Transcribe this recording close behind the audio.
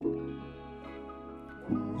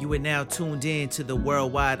You are now tuned in to the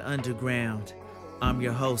Worldwide Underground. I'm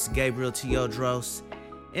your host, Gabriel Teodros,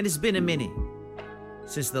 and it's been a minute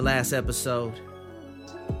since the last episode.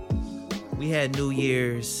 We had New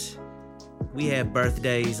Year's, we had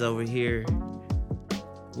birthdays over here.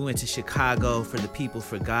 We went to Chicago for the People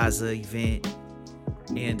for Gaza event,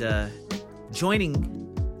 and joining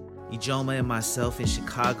Ijoma and myself in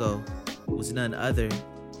Chicago was none other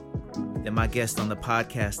than my guest on the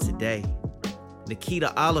podcast today,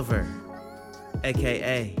 Nikkita Oliver,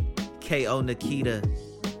 aka K.O. Nikkita.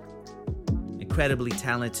 Incredibly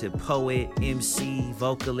talented poet, MC,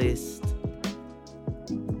 vocalist,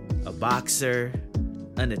 a boxer,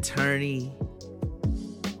 an attorney,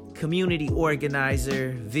 community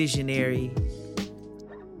organizer, visionary.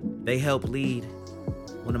 They help lead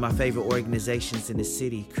one of my favorite organizations in the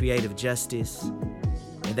city, Creative Justice,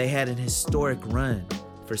 and they had an historic run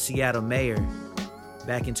for Seattle mayor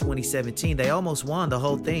back in 2017. They almost won the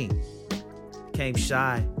whole thing. Came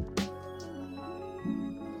shy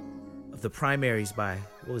of the primaries by,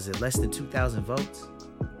 less than 2,000 votes?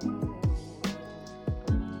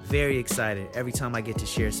 Very excited every time I get to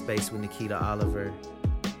share space with Nikkita Oliver.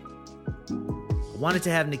 I wanted to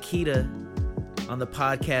have Nikkita on the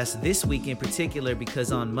podcast this week in particular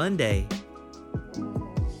because on Monday,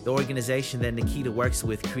 the organization that Nikkita works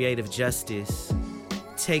with, Creative Justice,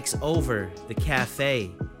 takes over the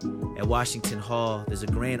cafe at Washington Hall. There's a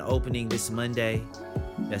grand opening this Monday.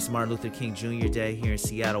 That's Martin Luther King Jr. Day here in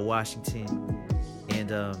Seattle, Washington. And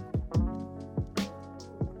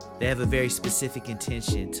they have a very specific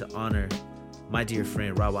intention to honor my dear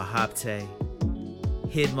friend Rawa Hapte,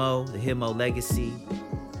 Hidmo, the Hidmo legacy.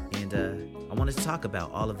 And I wanted to talk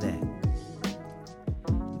about all of that.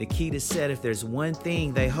 Nikkita said if there's one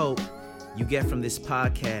thing they hope you get from this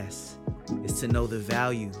podcast, is to know the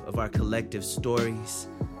value of our collective stories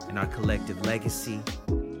and our collective legacy.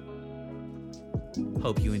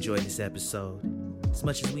 Hope you enjoyed this episode as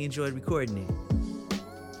much as we enjoyed recording it.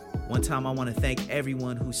 One time I want to thank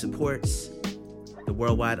everyone who supports the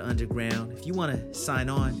Worldwide Underground. If you want to sign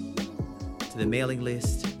on to the mailing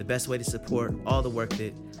list, the best way to support all the work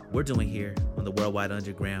that we're doing here on the Worldwide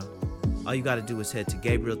Underground, all you got to do is head to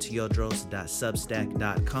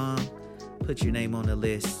gabrielteodros.substack.com, put your name on the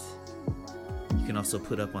list. You can also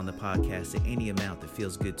put up on the podcast at any amount that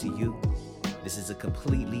feels good to you. This is a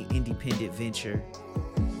completely independent venture.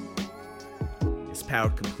 It's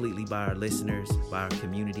powered completely by our listeners, by our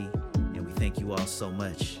community, and we thank you all so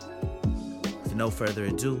much. With no further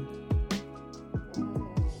ado,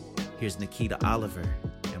 here's Nikkita Oliver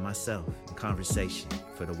and myself in conversation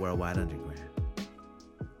for the Worldwide Underground.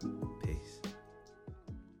 Peace.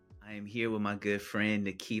 I am here with my good friend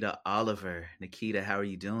Nikkita Oliver. Nikkita, how are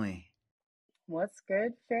you doing? What's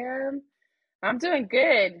good, fam? I'm doing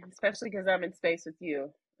good, especially because I'm in space with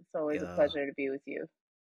you. It's always a pleasure to be with you.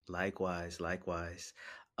 Likewise.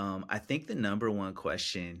 I think the number one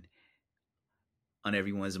question on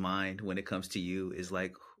everyone's mind when it comes to you is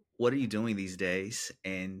like, what are you doing these days,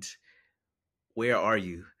 and where are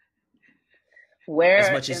you? Where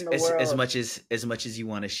as much as you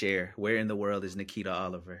want to share, where in the world is Nikkita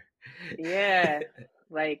Oliver? Yeah,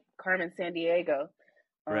 like Carmen Sandiego.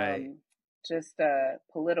 Right. Just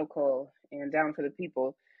political and down for the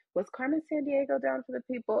people. Was Carmen Sandiego down for the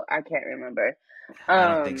people? I can't remember. I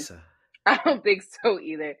don't think so. I don't think so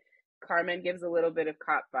either. Carmen gives a little bit of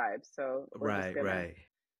cop vibes, so we're just gonna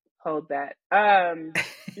hold that. I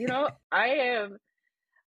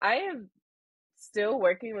am still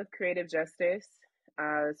working with Creative Justice.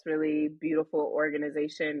 It's really beautiful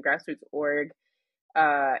organization, grassroots org,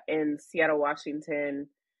 in Seattle, Washington.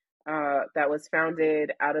 That was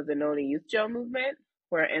founded out of the Noni Youth Jail movement.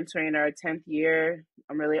 We're entering our 10th year.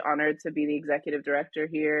 I'm really honored to be the executive director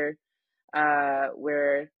here.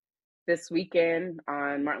 We're this weekend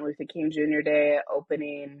on Martin Luther King Jr. Day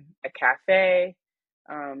opening a cafe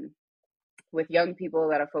with young people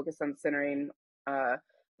that are focused on centering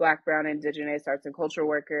Black, Brown, Indigenous arts and culture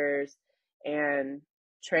workers and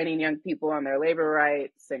training young people on their labor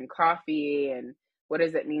rights and coffee and what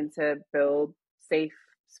does it mean to build safe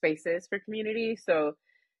spaces for community. So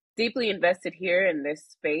deeply invested here in this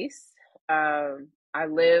space. I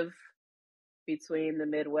live between the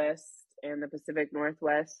Midwest and the Pacific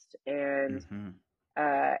Northwest, and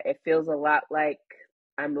it feels a lot like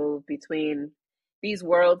I move between these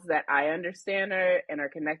worlds that I understand and are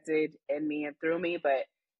connected in me and through me, but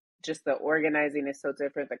just the organizing is so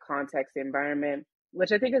different, the context, the environment,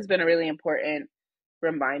 which I think has been a really important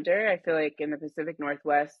reminder. I feel like in the Pacific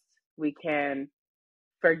Northwest, we can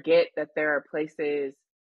forget that there are places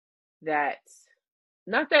that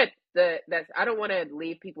not that that I don't want to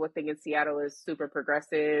leave people with thinking Seattle is super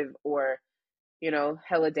progressive or,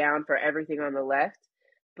 hella down for everything on the left.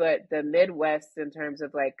 But the Midwest, in terms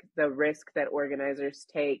of like the risk that organizers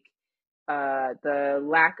take, the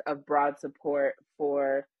lack of broad support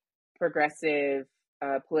for progressive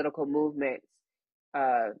political movements,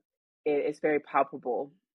 uh, it's very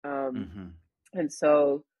palpable. Um, Hmm. and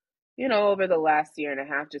so, over the last year and a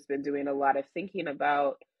half, just been doing a lot of thinking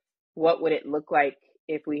about what would it look like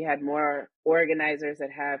if we had more organizers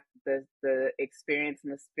that have the experience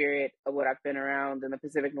and the spirit of what I've been around in the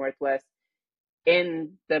Pacific Northwest,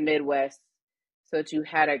 in the Midwest, so that you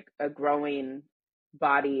had a growing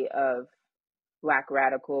body of Black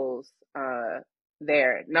radicals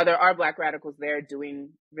there. Now, there are Black radicals there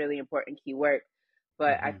doing really important key work,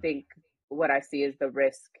 but I Hmm. think what I see is the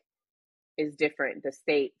risk is different. The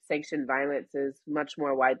state sanctioned violence is much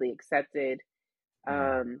more widely accepted,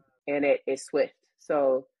 Mm. and it is swift.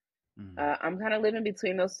 So Mm. I'm kind of living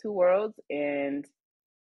between those two worlds, and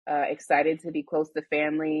excited to be close to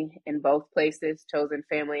family in both places, chosen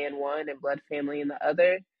family in one and blood family in the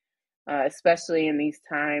other, especially in these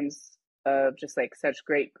times of just like such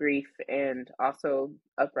great grief and also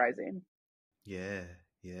uprising. Yeah,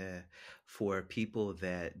 yeah. For people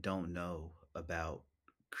that don't know about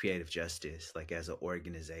creative justice, like as an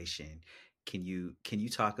organization, can you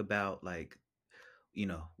talk about like,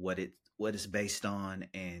 what it's based on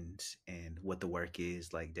and what the work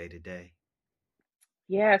is like day to day?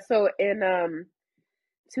 Yeah, so in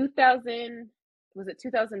 2000, was it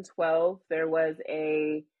 2012, there was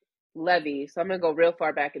a levy. So I'm going to go real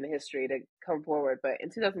far back in the history to come forward, but in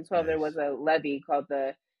 2012 there was Nice. a levy called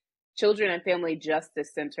the Children and Family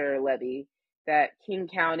Justice Center levy that King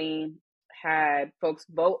County had folks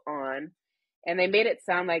vote on. And they made it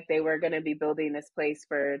sound like they were going to be building this place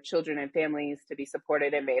for children and families to be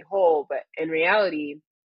supported and made whole. But in reality,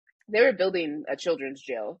 they were building a children's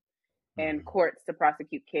jail and Mm. courts to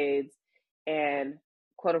prosecute kids and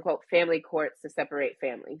quote unquote family courts to separate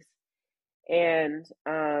families. And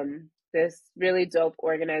this really dope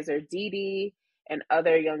organizer, Dee Dee, and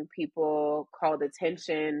other young people called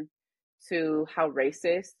attention to how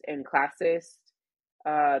racist and classist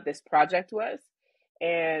this project was.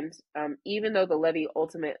 And even though the levy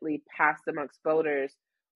ultimately passed amongst voters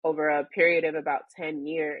over a period of about 10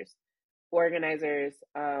 years, organizers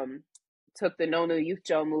took the No New Youth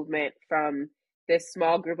Jail movement from this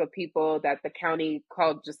small group of people that the county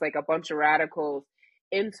called just like a bunch of radicals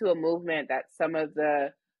into a movement that some of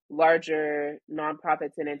the larger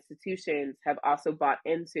nonprofits and institutions have also bought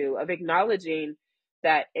into, of acknowledging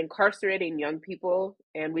that incarcerating young people,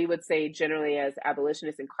 and we would say generally as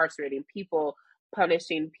abolitionists, incarcerating people,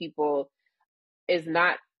 punishing people, is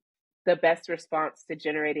not the best response to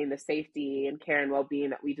generating the safety and care and well-being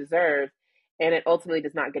that we deserve, and it ultimately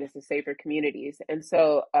does not get us to safer communities. And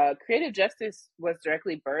so creative justice was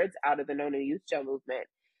directly birthed out of the No New Youth Jail movement.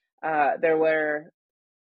 There were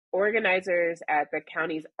organizers at the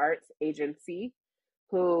county's arts agency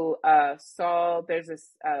who saw there's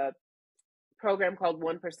this program called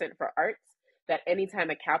 1% for Arts, that anytime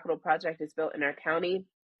a capital project is built in our county,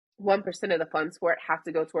 1% of the funds for it have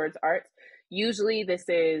to go towards arts. Usually, this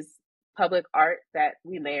is public art that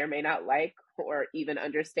we may or may not like or even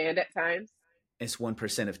understand at times. It's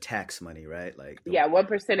 1% of tax money, right? Like the Yeah,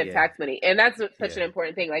 1% of yeah, tax money. And that's such an yeah.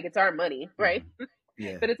 important thing. Like, it's our money, right? Hmm.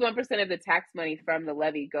 Yeah. But it's 1% of the tax money from the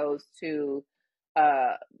levy goes to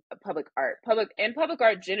uh public art. Public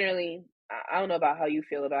art generally, I don't know about how you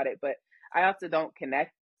feel about it, but I also don't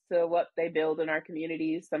connect to what they build in our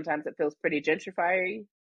communities. Sometimes it feels pretty gentrifying.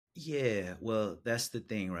 Yeah, well, that's the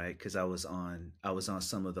thing, right? Because I was on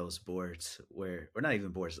some of those boards where, or not even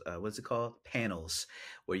boards, what's it called? Panels,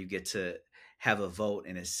 where you get to have a vote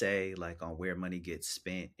and a say, like on where money gets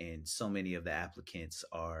spent. And so many of the applicants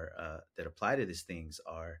are that apply to these things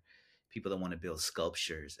are people that want to build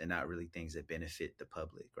sculptures and not really things that benefit the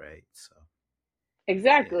public, right? So yeah.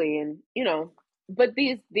 Exactly. And but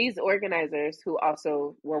these organizers who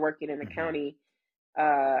also were working in the Hmm. county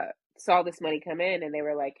uh saw this money come in, and they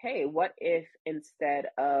were like, hey, what if instead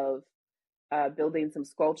of building some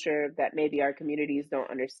sculpture that maybe our communities don't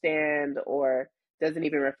understand or doesn't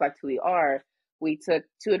even reflect who we are, we took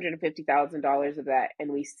 $250,000 of that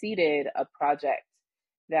and we seeded a project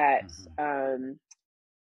that Hmm.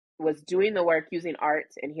 was doing the work using art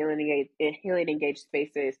and healing engaged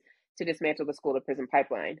spaces to dismantle the school to prison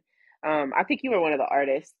pipeline. I think you were one of the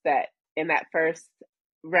artists that in that first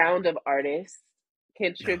round of artists No,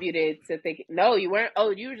 contributed to think. No, you weren't. Oh,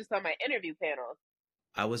 you were just on my interview panel.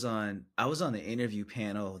 I was on the interview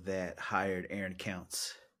panel that hired Aaron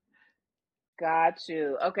Counts. Got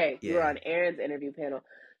you. Okay, you were Yeah, on Aaron's interview panel.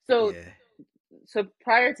 So, yeah. so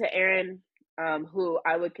prior to Aaron, who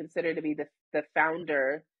I would consider to be the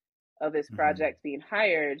founder of this Hmm. project being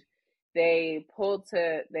hired, they pulled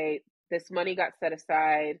to they this money got set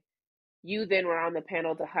aside. You then were on the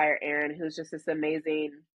panel to hire Aaron, who's just this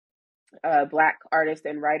amazing Black artist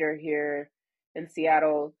and writer here in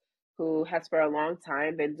Seattle, who has for a long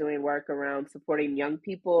time been doing work around supporting young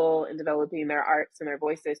people and developing their arts and their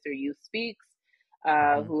voices through Youth Speaks,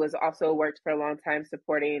 Hmm. who has also worked for a long time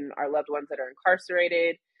supporting our loved ones that are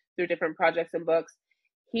incarcerated through different projects and books.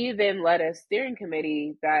 He then led a steering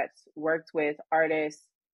committee that worked with artists,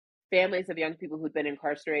 families of young people who'd been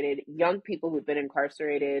incarcerated, young people who'd been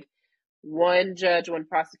incarcerated, one judge, one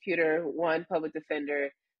prosecutor, one public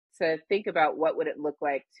defender, to think about what would it look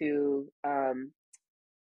like to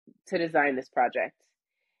design this project.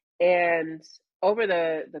 And over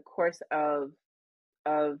the course of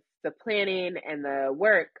the planning and the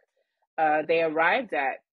work, they arrived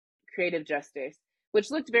at creative justice,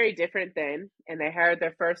 which looked very different then. And they hired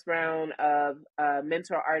their first round of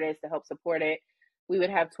mentor artists to help support it. We would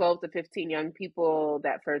have 12 to 15 young people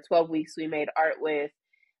that for 12 weeks we made art with,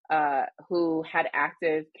 who had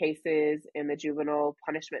active cases in the juvenile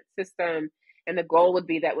punishment system. And the goal would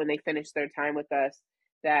be that when they finished their time with us,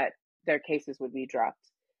 that their cases would be dropped.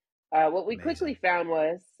 What we quickly Amazing. found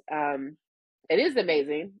was, it is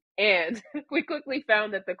amazing. And we quickly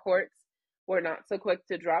found that the courts were not so quick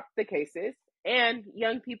to drop the cases. And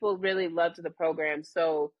young people really loved the program.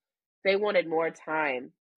 So they wanted more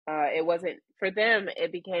time. It wasn't for them,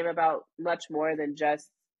 it became about much more than just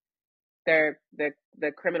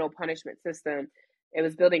the criminal punishment system. It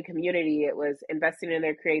was building community. It was investing in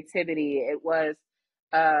their creativity. It was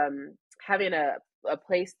having a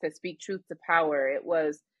place to speak truth to power. It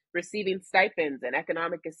was receiving stipends and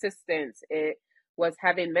economic assistance. It was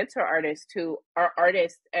having mentor artists who are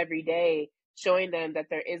artists every day, showing them that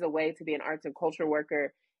there is a way to be an arts and culture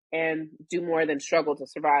worker and do more than struggle to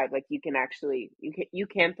survive. Like you can actually you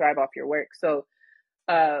can thrive off your work. So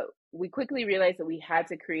uh, we quickly realized that we had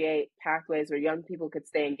to create pathways where young people could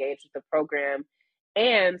stay engaged with the program,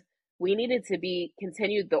 and we needed to be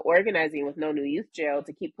continued the organizing with No New Youth Jail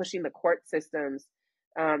to keep pushing the court systems,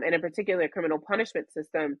 and in particular criminal punishment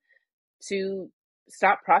system, to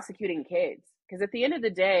stop prosecuting kids. Because at the end of the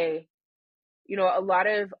day, a lot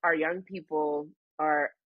of our young people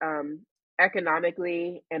are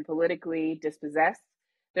economically and politically dispossessed.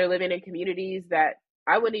 They're living in communities that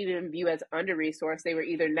I wouldn't even view as under resourced. They were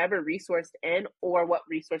either never resourced in, or what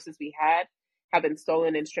resources we had have been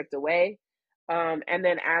stolen and stripped away. And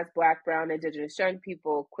then, as Black, Brown, Indigenous young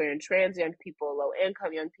people, queer and trans young people, low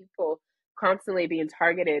income young people, constantly being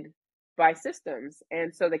targeted by systems.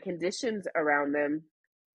 And so the conditions around them,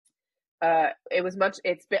 it was much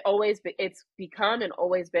it's become and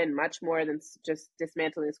always been much more than just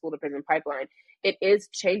dismantling the school to prison pipeline. It is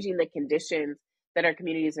changing the conditions that our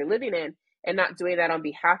communities are living in, and not doing that on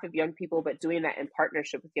behalf of young people, but doing that in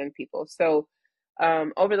partnership with young people. So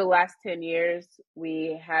over the last 10 years,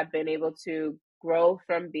 we have been able to grow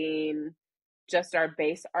from being just our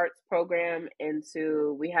base arts program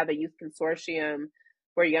into, we have a youth consortium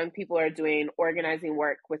where young people are doing organizing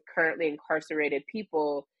work with currently incarcerated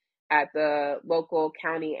people at the local,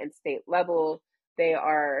 county, and state level. They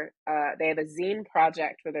have a zine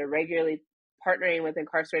project where they're regularly partnering with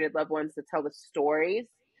incarcerated loved ones to tell the stories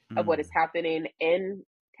of what is Mm. happening in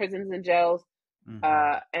prisons and jails, Hmm.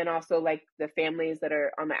 and also like the families that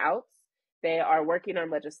are on the outs. They are working on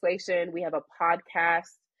legislation. We have a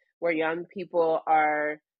podcast where young people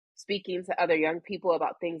are speaking to other young people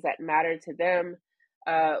about things that matter to them.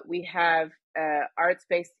 We have arts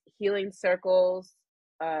based healing circles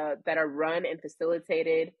that are run and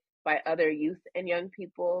facilitated by other youth and young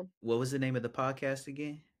people. What was the name of the podcast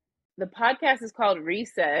again? The podcast is called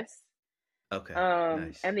Recess. Okay, And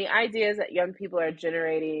nice. the idea is that young people are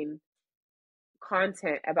generating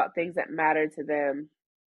content about things that matter to them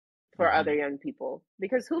for other Hmm. young people.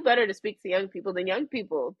 Because who better to speak to young people than young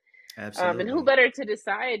people? And who Absolutely. better to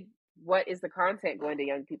decide what is the content going to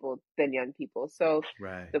young people than young people? So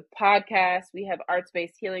Right. the podcast, we have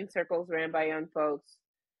arts-based healing circles ran by young folks.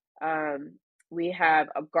 Um, we have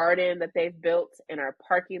a garden that they've built in our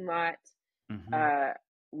parking lot. Hmm. Uh,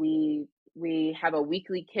 we we have a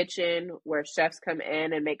weekly kitchen where chefs come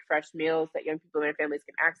in and make fresh meals that young people and their families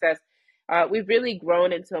can access. We've really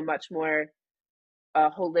grown into a much more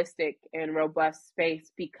holistic and robust space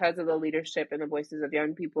because of the leadership and the voices of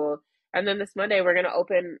young people. And then this Monday, we're going to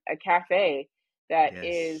open a cafe that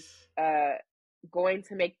is Yes. uh, going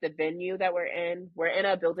to make the venue that we're in. We're in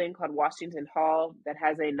a building called Washington Hall that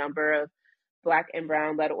has a number of Black and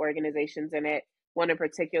Brown led organizations in it. One in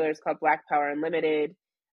particular is called Black Power Unlimited.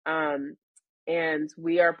 Um, and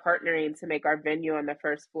we are partnering to make our venue on the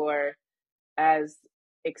first floor as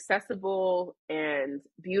accessible and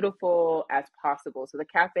beautiful as possible. So the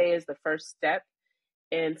cafe is the first step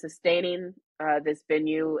in sustaining this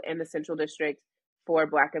venue in the Central District for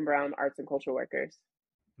Black and Brown arts and cultural workers.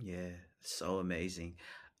 Yeah, so amazing.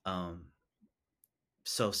 Um,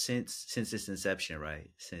 so since its inception,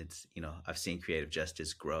 right? Since I've seen Creative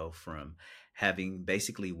Justice grow from having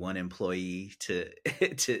basically one employee to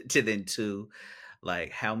to then two.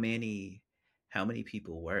 Like how many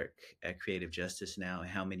people work at Creative Justice now, and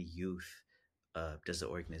how many youth does the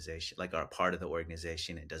organization like are a part of the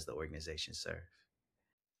organization, and does the organization serve?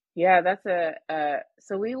 Yeah, that's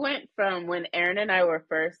so we went from when Aaron and I were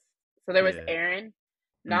first, so there was Yeah. Aaron,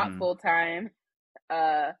 not Mm-hmm. full time,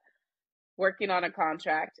 uh, working on a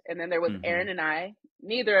contract. And then there was Mm-hmm. Aaron and I,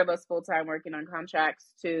 neither of us full time working on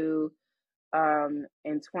contracts, to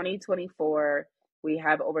in 2024, we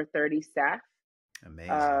have over 30 staff.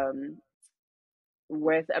 Amazing. Um,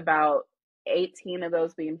 with about 18 of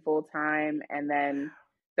those being full time, and then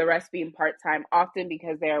the rest being part time, often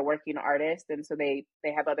because they are working artists, and so they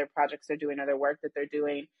have other projects they're doing, other work that they're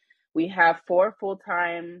doing. We have 4 full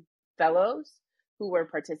time fellows who were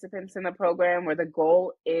participants in the program, where the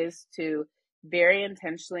goal is to very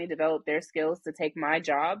intentionally develop their skills to take my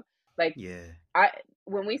job. Like, Yeah. I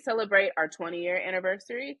when we celebrate our 20-year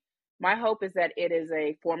anniversary, my hope is that it is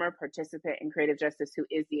a former participant in Creative Justice who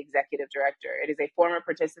is the executive director. It is a former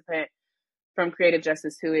participant from Creative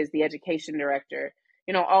Justice who is the education director.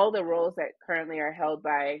 All the roles that currently are held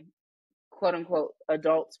by quote unquote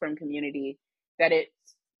adults from community, that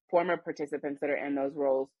it's former participants that are in those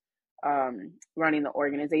roles, running the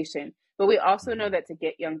organization. But we also know Mm-hmm. that to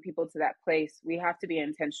get young people to that place, we have to be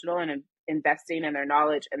intentional and investing in their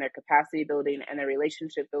knowledge and their capacity building and their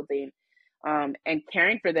relationship building, and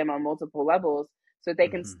caring for them on multiple levels so that they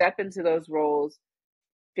can Mm-hmm. step into those roles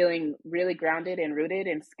feeling really grounded and rooted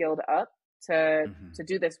and skilled up to Mm-hmm. to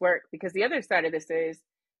do this work. Because the other side of this is,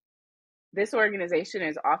 this organization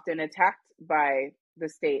is often attacked by the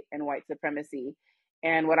state and white supremacy.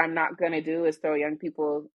 And what I'm not going to do is throw young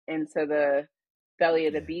people into the belly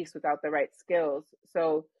of the Yeah. beast without the right skills.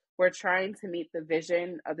 So we're trying to meet the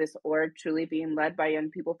vision of this org truly being led by young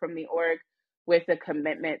people from the org, with a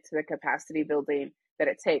commitment to the capacity building that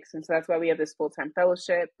it takes. And so that's why we have this full-time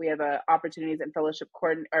fellowship. We have a opportunities and fellowship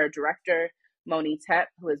coordinator or director, Moni Tep,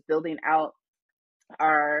 who is building out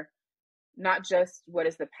our, not just what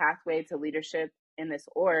is the pathway to leadership in this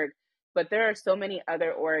org, but there are so many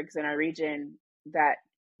other orgs in our region that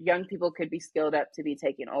young people could be skilled up to be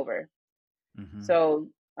taking over. Mm-hmm. So,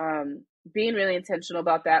 being really intentional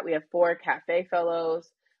about that, we have 4 cafe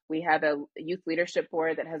fellows. We have a youth leadership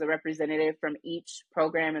board that has a representative from each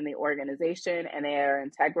program in the organization, and they are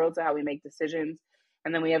integral to how we make decisions.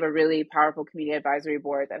 And then we have a really powerful community advisory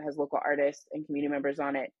board that has local artists and community members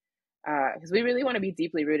on it, because we really want to be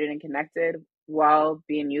deeply rooted and connected while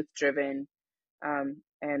being youth driven.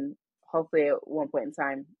 And hopefully, at one point in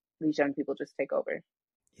time, these young people just take over.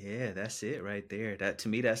 Yeah, that's it right there. That to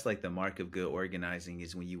me, that's like the mark of good organizing,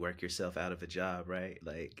 is when you work yourself out of a job, right?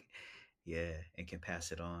 Like, yeah, and can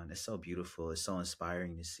pass it on. It's so beautiful. It's so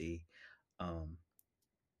inspiring to see. Um,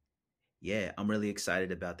 yeah, I'm really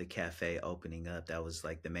excited about the cafe opening up. That was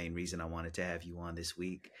like the main reason I wanted to have you on this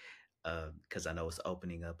week, because I know it's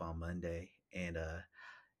opening up on Monday. And if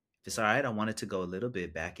it's all right, I wanted to go a little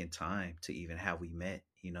bit back in time to even how we met,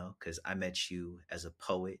 because I met you as a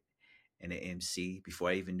poet and an MC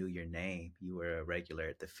before I even knew your name. You were a regular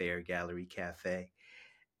at the Fair Gallery Cafe,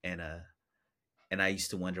 and I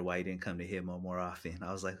used to wonder why you didn't come to Himo more often.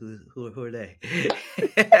 I was like, who are they?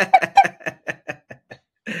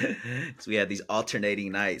 So we had these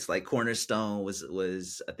alternating nights. Like Cornerstone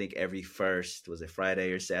was I think every first, was it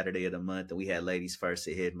Friday or Saturday of the month, and we had Ladies First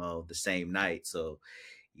at Hidmo the same night. So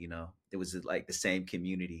it was like the same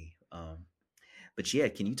community. But yeah,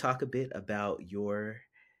 can you talk a bit about your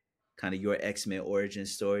X-Men origin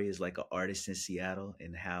story as like an artist in Seattle,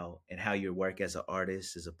 and how your work as an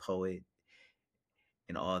artist, as a poet,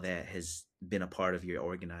 and all that has been a part of your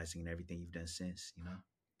organizing and everything you've done since?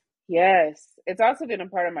 Yes, it's also been a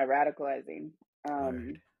part of my radicalizing. Word.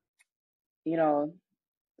 Um, you know,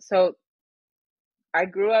 so I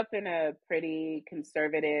grew up in a pretty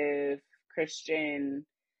conservative Christian,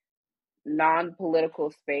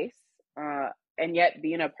 non-political space, uh, and yet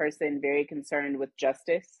being a person very concerned with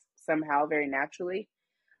justice somehow, very naturally.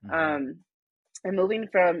 Mm-hmm. Um, and moving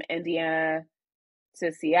from Indiana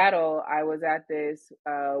to Seattle, I was at this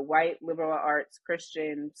white liberal arts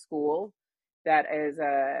Christian school, that is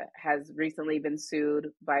has recently been sued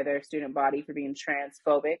by their student body for being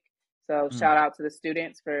transphobic. So shout Mm. out to the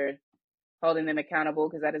students for holding them accountable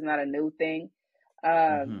because that is not a new thing. Um,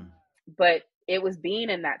 Mm-hmm. but it was being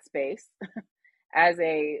in that space as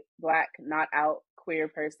a black, not out queer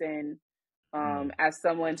person, Mm. as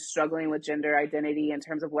someone struggling with gender identity in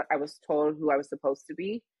terms of what I was told who I was supposed to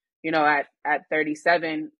be. You know, at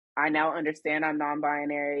 37, I now understand I'm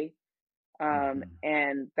non-binary, Mm-hmm.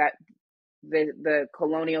 and that the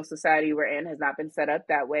colonial society we're in has not been set up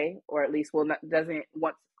that way, or at least will not, doesn't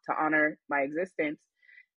want to honor my existence.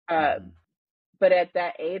 Uh, Mm-hmm. but at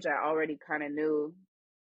that age, I already kind of knew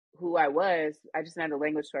who I was. I just didn't have the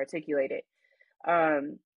language to articulate it.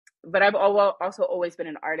 Um, but I've also always been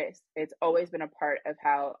an artist. It's always been a part of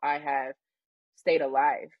how I have stayed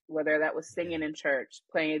alive, whether that was Yeah. singing in church,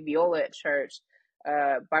 playing viola at church.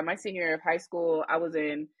 By my senior year of high school, I was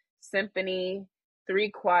in symphony, three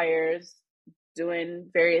choirs, doing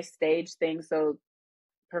various stage things. So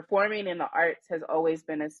performing in the arts has always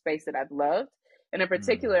been a space that I've loved. And in Mm.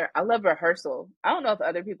 particular, I love rehearsal. I don't know if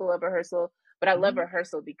other people love rehearsal, but I love Mm-hmm.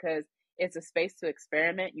 rehearsal because it's a space to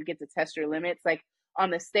experiment. You get to test your limits. Like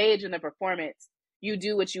on the stage in the performance, you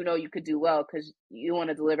do what you know you could do well because you want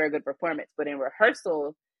to deliver a good performance. But in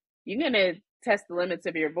rehearsal, you're going to test the limits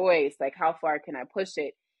of your voice. Like, how far can I push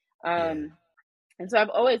it? Yeah. Um, and so I've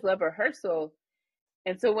always loved rehearsal.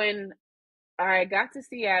 And so when I got to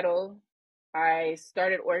Seattle. I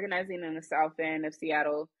started organizing in the South End of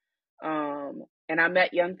Seattle. And I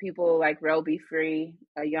met young people like Rel Be Free,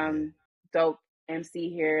 a Yeah. young, dope MC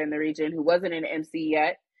here in the region who wasn't an MC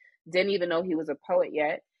yet, didn't even know he was a poet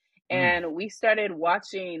yet. Mm. And we started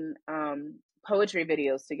watching poetry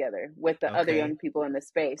videos together with the other Okay. young people in the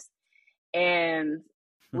space. And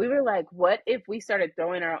we were like, what if we started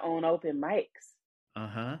throwing our own open mics?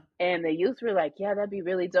 Uh-huh. And the youth were like, yeah, that'd be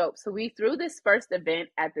really dope. So we threw this first event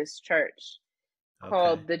at this church Okay.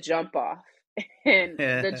 called The Jump Off. And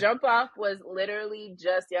the Yeah. Jump Off was literally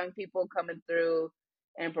just young people coming through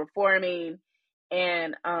and performing.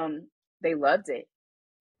 And they loved it.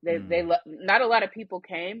 Mm. Not a lot of people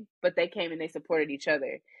came, but they came and they supported each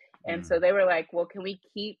other. And so Mm. they were like, well, can we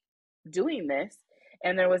keep doing this?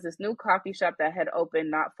 And there was this new coffee shop that had opened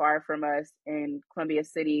not far from us in Columbia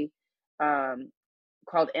City, um,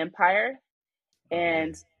 called Empire, Oh yeah.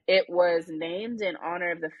 and it was named in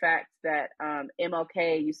honor of the fact that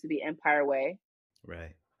MLK used to be Empire Way.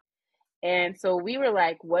 Right. And so we were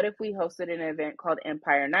like, what if we hosted an event called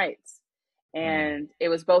Empire Nights? Mm. And it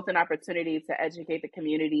was both an opportunity to educate the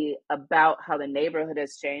community about how the neighborhood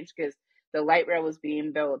has changed because the light rail was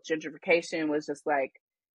being built. Gentrification was just like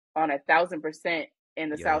on 1,000% in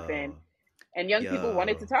the South End. Yo. And young people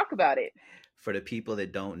wanted to Yo. talk about it. For the people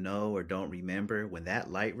that don't know or don't remember, when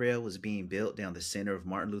that light rail was being built down the center of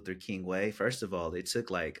Martin Luther King Way, first of all, it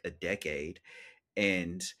took like a decade,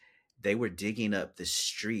 and they were digging up the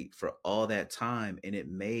street for all that time, and it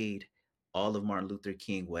made all of Martin Luther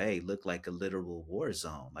King Way look like a literal war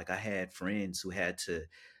zone. Like I had friends who had to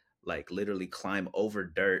like literally climb over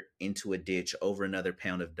dirt into a ditch over another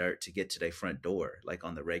pound of dirt to get to their front door, like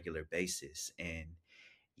on the regular basis. And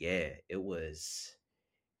yeah, it was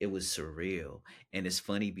surreal. And it's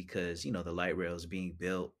funny because the light rail is being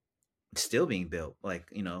built, still being built, like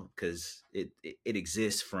because it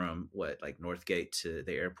exists from what, like Northgate to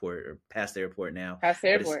the airport or past the airport now, Past the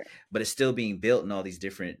but it's airport. but it's still being built in all these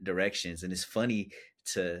different directions. And it's funny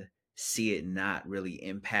to see it not really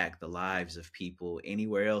impact the lives of people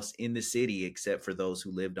anywhere else in the city except for those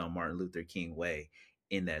who lived on Martin Luther King Way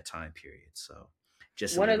in that time period. So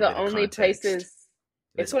just a One of little the bit of only context. places,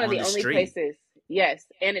 It's it's one of on the the only street. places, yes,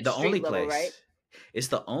 and it's The only street level, right? place. It's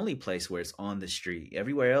the only place where it's on the street.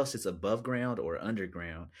 Everywhere else, it's above ground or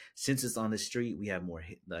underground. Since it's on the street, we have more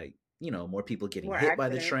like more people getting More hit by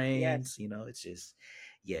the accidents, yes. trains. It's just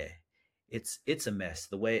yeah, it's a mess.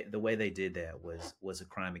 The way they did that was a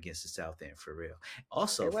crime against the South End for real.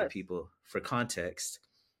 Also, It for was. people for context,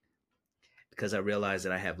 because I realize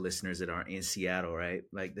that I have listeners that aren't in Seattle, right?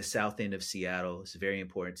 Like the South End of Seattle is very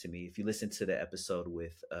important to me. If you listen to the episode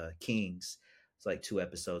with Kings, it's like 2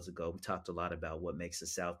 episodes ago, we talked a lot about what makes the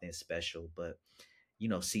South End special. But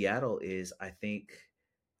Seattle is, I think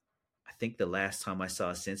the last time I saw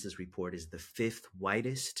a census report is the fifth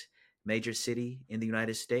whitest major city in the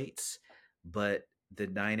United States. But the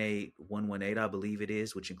 98118, I believe it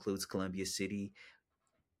is, which includes Columbia City,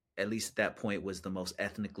 at least at that point, was the most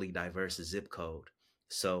ethnically diverse zip code.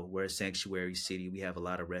 So we're a sanctuary city. We have a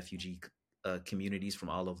lot of refugee communities from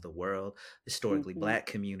all over the world. Historically Hmm. black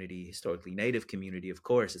community, historically native community. Of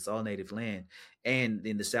course, it's all native land. And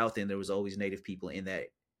in the South End, there was always native people in that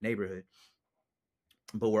neighborhood.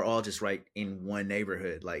 but we're all just right in one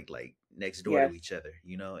neighborhood, like next door to Yes. each other,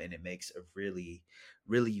 and it makes a really,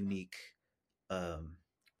 really unique um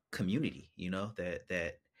community,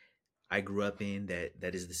 that I grew up in,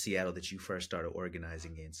 that is the Seattle that you first started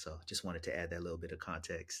organizing in. So just wanted to add that little bit of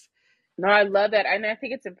context. No, I love that. And I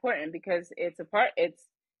think it's important because it's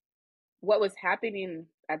what was happening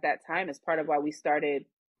at that time is part of why we started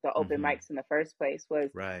the open Hmm. mics in the first place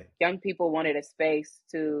was Right. young people wanted a space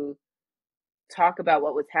to talk about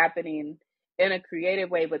what was happening in a creative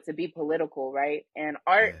way, but to be political, right? And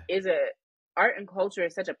Yeah. art and culture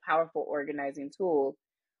is such a powerful organizing tool.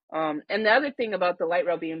 And the other thing about the light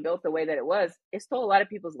rail being built the way that it stole a lot of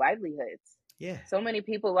people's livelihoods. Yeah. So many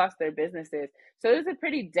people lost their businesses. So it was a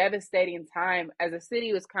pretty devastating time as the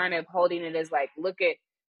city was kind of holding it as like, look at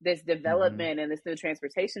this Hmm. development and this new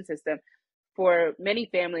transportation system. For many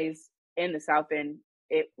families in the South End,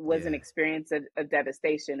 it was an Yeah. experience of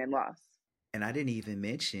devastation and loss. And I didn't even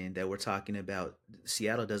mention that we're talking about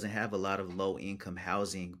Seattle doesn't have a lot of low income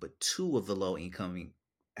housing, but two of the low income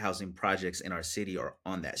housing projects in our city are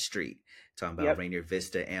on that street. Talking about Yep. Rainier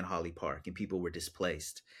Vista and Holly Park, and people were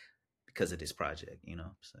displaced because of this project.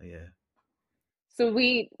 So yeah. So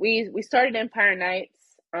we started Empire Nights.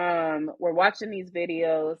 We're watching these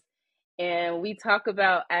videos, and we talk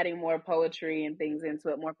about adding more poetry and things into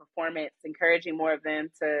it, more performance, encouraging more of them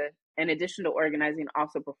to, in addition to organizing,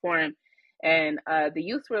 also perform. And the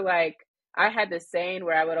youth were like, I had this saying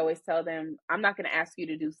where I would always tell them, I'm not going to ask you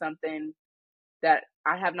to do something that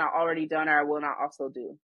I have not already done or I will not also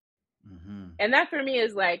do. Hmm. And that for me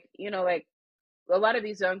is like, like a lot of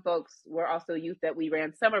these young folks were also youth that we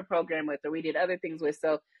ran summer program with or we did other things with.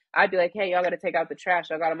 So I'd be like, hey, y'all got to take out the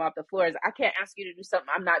trash. I got them off the floors. I can't ask you to do something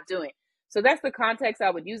I'm not doing. So that's the context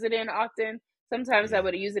I would use it in often. Sometimes I Yeah.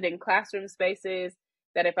 would use it in classroom spaces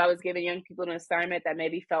that if I was giving young people an assignment that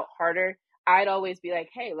maybe felt harder, I'd always be like,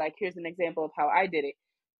 hey, like, here's an example of how I did it.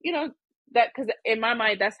 You know, that because in my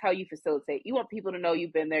mind, that's how you facilitate. You want people to know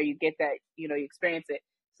you've been there, you get that, you experience it.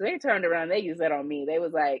 So they turned around, they used that on me. They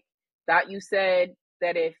was like, thought you said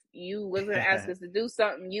that if you was gonna ask us to do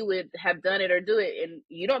something, you would have done it or do it, and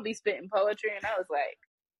you don't be spitting poetry. And I was like,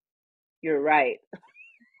 you're right.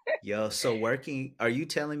 Yo, so are you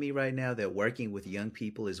telling me right now that working with young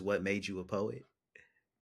people is what made you a poet?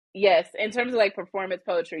 Yes, in terms of like performance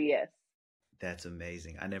poetry, yes. That's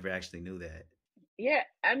amazing. I never actually knew that. Yeah,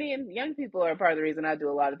 I mean, young people are part of the reason I do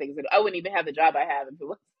a lot of things. I wouldn't even have the job I have if it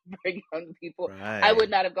wasn't for young people. I would Right.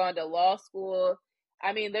 not have gone to law school.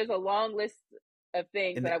 I mean, there's a long list of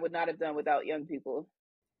things And that th- I would not have done without young people.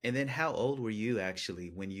 and then how old were you actually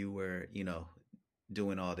when you were,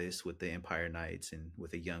 doing all this with the Empire Nights and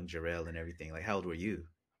with a young Jarrell and everything? Like how old were you?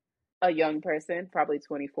 A young person, probably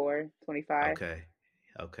 24, 25, Okay.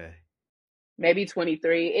 Okay. maybe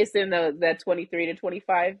 23. It's in the that 23 to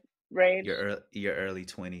 25 range. Your early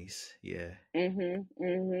 20s. Yeah. Mhm.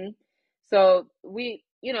 Mhm. So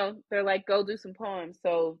they're like, go do some poems.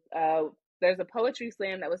 So there's a poetry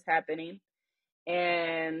slam that was happening,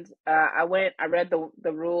 and I went. I read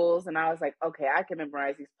the rules, and I was like, okay, I can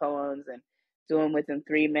memorize these poems and do them within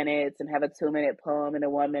 3 minutes, and have a 2 minute poem and a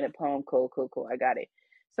 1 minute poem. Cool, cool, cool. I got it.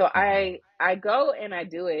 So Hmm. I go and I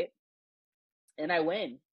do it, and I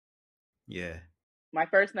win. Yeah. My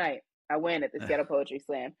first night, I win at the Seattle Poetry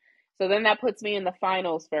Slam. So then that puts me in the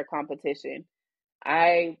finals for a competition.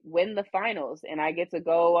 I win the finals and I get to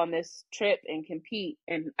go on this trip and compete.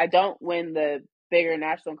 And I don't win the bigger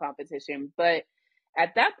national competition, but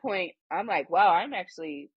at that point, I'm like, wow, I'm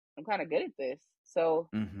kind of good at this. So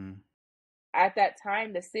Hmm. at that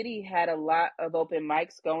time, the city had a lot of open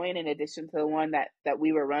mics going in addition to the one that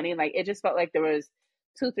we were running. Like it just felt like there was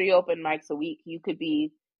 2, 3 open mics a week. You could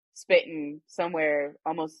be spitting somewhere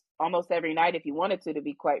almost every night if you wanted to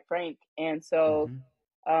be quite frank. And so Hmm.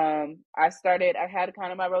 I had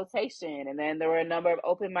kind of my rotation, and then there were a number of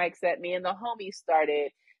open mics that me and the homies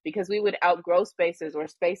started because we would outgrow spaces or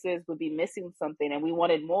spaces would be missing something and we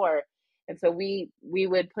wanted more. And so we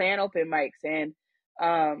would plan open mics. And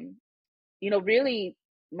um really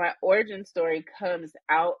my origin story comes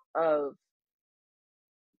out of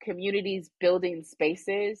communities building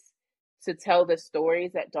spaces to tell the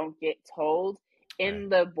stories that don't get told Right. in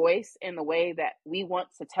the voice and the way that we want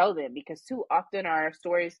to tell them, because too often our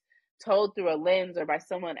stories told through a lens or by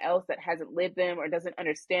someone else that hasn't lived them or doesn't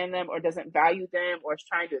understand them or doesn't value them or is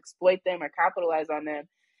trying to exploit them or capitalize on them.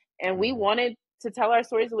 And we Hmm. wanted to tell our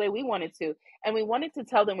stories the way we wanted to, and we wanted to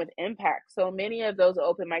tell them with impact. So many of those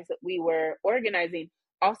open mics that we were organizing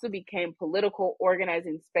also became political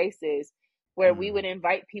organizing spaces where we would Mm.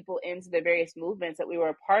 invite people into the various movements that we were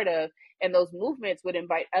a part of, and those movements would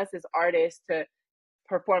invite us as artists to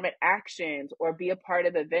perform at actions or be a part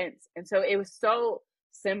of events. And so it was so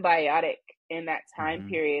symbiotic in that time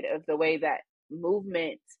Mm-hmm. period of the way that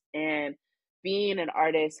movement and being an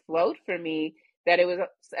artist flowed for me, that it was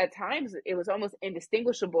at times it was almost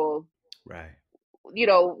indistinguishable, Right.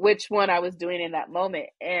 which one I was doing in that moment.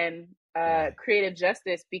 And Right. creative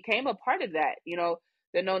justice became a part of that.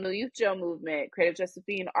 The No New Youth Jail movement, creative justice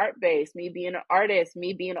being art based, me being an artist,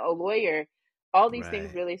 me being a lawyer, all these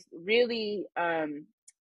things Right. really, really,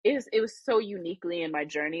 it was so uniquely in my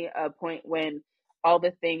journey a point when all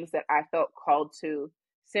the things that I felt called to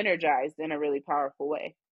synergized in a really powerful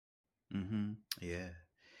way. Mm-hmm. Yeah.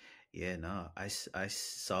 Yeah, no, I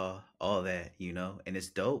saw all that, and it's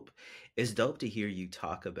dope. It's dope to hear you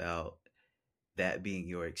talk about that being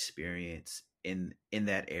your experience in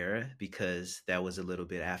that era, because that was a little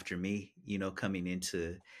bit after me, coming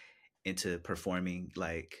into performing.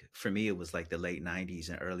 Like for me, it was like the late 90s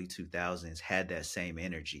and early 2000s had that same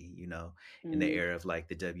energy, in the Mm, era of like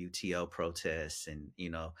the WTO protests, and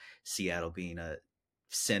Seattle being a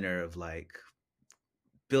center of like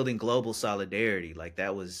building global solidarity. Like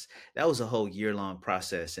that was a whole year long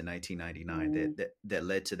process in 1999 mm, that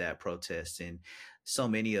led to that protest. And so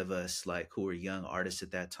many of us, like, who were young artists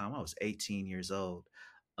at that time, I was 18 years old,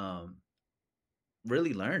 um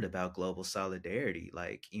really learned about global solidarity,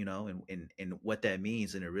 like, and what that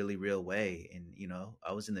means in a really real way. And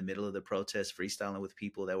I was in the middle of the protest freestyling with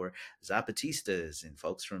people that were zapatistas and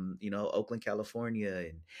folks from Oakland,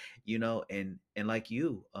 California, and and like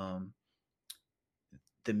you,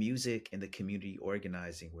 the music and the community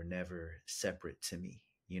organizing were never separate to me,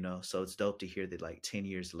 so it's dope to hear that, like, 10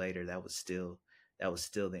 years later, that was still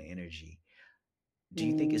the energy. Do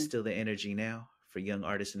you think it's mm. still the energy now for young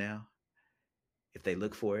artists now, if they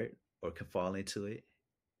look for it or can fall into it?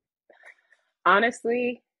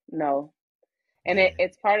 Honestly, no. And Yeah.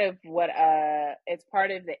 it's part of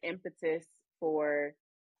the impetus for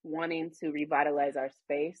wanting to revitalize our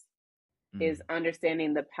space, is Mm,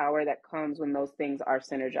 understanding the power that comes when those things are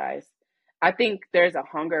synergized. I think there's a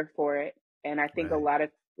hunger for it, and I think right. a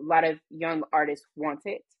lot of young artists want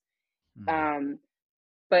it. Mm, Um,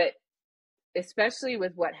 but especially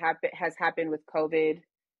with what has happened with COVID,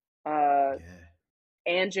 uh, yeah.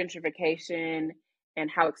 and gentrification, and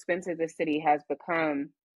how expensive the city has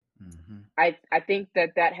become, Hmm. I think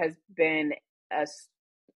that has been a,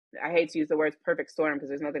 I hate to use the words perfect storm because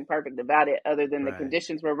there's nothing perfect about it other than the Right.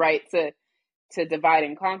 conditions were right to divide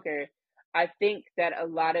and conquer. I think that a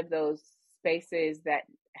lot of those spaces that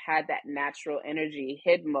had that natural energy,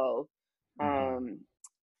 Hidmo, Hmm. um,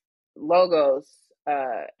 Logos,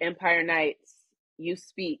 Empire Nights, You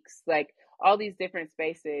Speaks, like all these different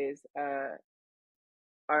spaces,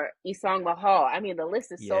 or Isang Mahal. I mean, the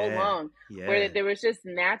list is so Yeah. long, where Yeah. there was just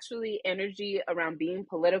naturally energy around being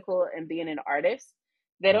political and being an artist.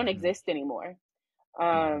 They don't Hmm. exist anymore.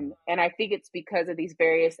 Hmm. And I think it's because of these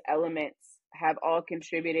various elements have all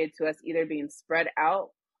contributed to us either being spread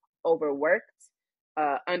out, overworked,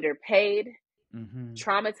 underpaid, Hmm.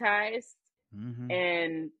 traumatized, Hmm.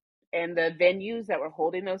 and the venues that were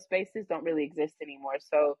holding those spaces don't really exist anymore.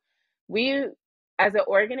 So we, as an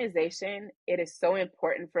organization, it is so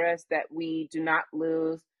important for us that we do not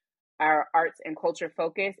lose our arts and culture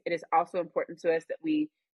focus. It is also important to us that we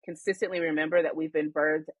consistently remember that we've been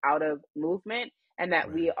birthed out of movement and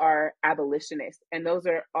that we Right. are abolitionists. And those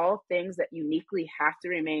are all things that uniquely have to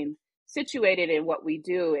remain situated in what we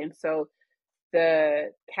do. And so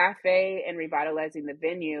the cafe and revitalizing the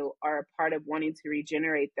venue are a part of wanting to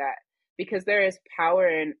regenerate that, because there is power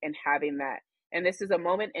in having that. And this is a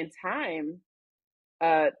moment in time,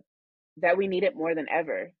 uh, that we need it more than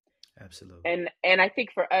ever. Absolutely. And I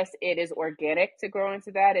think for us it is organic to grow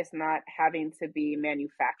into that. It's not having to be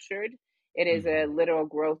manufactured. It is a Hmm. literal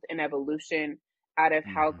growth and evolution out of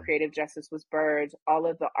how Hmm. creative justice was birthed, all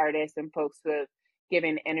of the artists and folks who have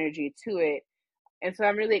given energy to it. And so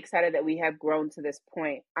I'm really excited that we have grown to this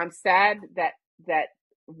point. I'm sad that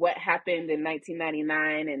what happened in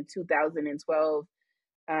 1999 and 2012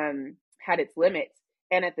 had its limits,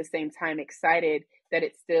 and at the same time excited that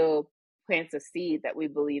it still plants a seed that we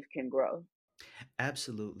believe can grow.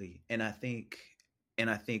 Absolutely. And I think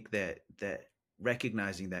that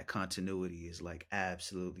recognizing that continuity is, like,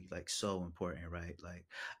 absolutely, like, so important, right? Like,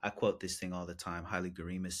 I quote this thing all the time. Haile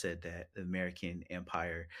Garima said that the American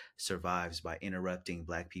empire survives by interrupting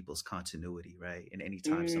black people's continuity, right? And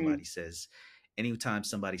Mm, anytime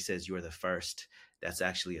somebody says you're the first, that's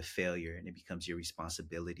actually a failure, and it becomes your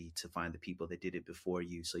responsibility to find the people that did it before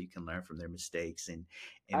you so you can learn from their mistakes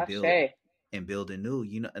and build Ashe. and building new,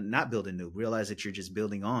 not building new, realize that you're just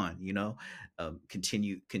building on,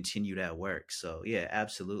 continue that work. So yeah,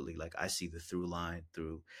 absolutely. Like I see the through line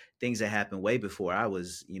through things that happened way before I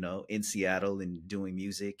was, in Seattle and doing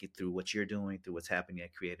music, and through what you're doing, through what's happening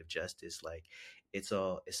at Creative Justice. Like it's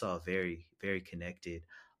all very, very connected.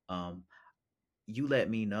 Um, you let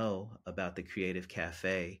me know about the Creative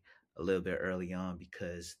Cafe a little bit early on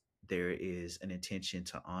because there is an intention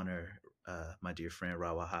to honor my dear friend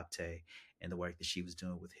Rawa Hapte and the work that she was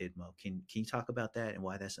doing with Hidmo. Can you talk about that and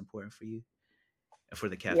why that's important for you and for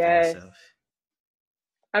the cafe Yes. itself?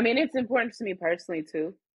 I mean, it's important to me personally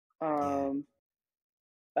too. Yeah. Um,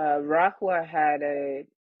 Rahwa had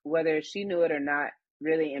whether she knew it or not,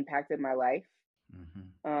 really impacted my life.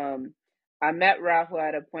 Hmm. Um, I met Rahwa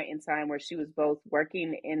at a point in time where she was both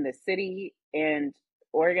working in the city and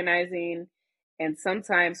organizing, and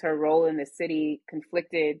sometimes her role in the city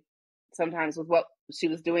conflicted sometimes with what she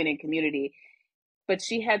was doing in community. But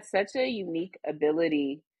she had such a unique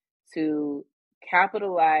ability to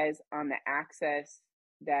capitalize on the access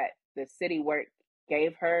that the city work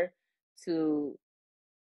gave her to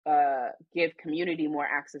give community more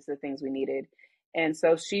access to things we needed. And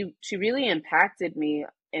so she really impacted me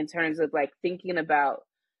in terms of like thinking about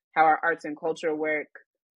how our arts and culture work,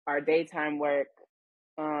 our daytime work,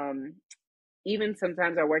 um, even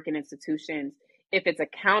sometimes our work in institutions, if it's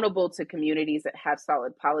accountable to communities that have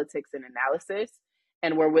solid politics and analysis,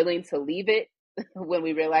 and we're willing to leave it when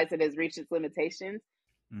we realize it has reached its limitations,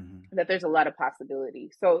 Hmm. that there's a lot of possibility.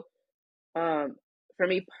 So um, for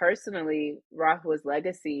me personally, Rahu's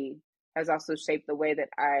legacy has also shaped the way that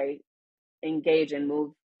I engage and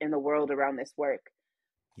move in the world around this work.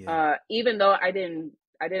 Yeah. Even though I didn't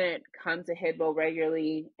come to Hidbo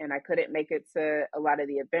regularly and I couldn't make it to a lot of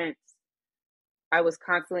the events, I was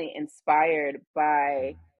constantly inspired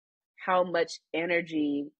by how much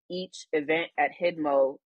energy each event at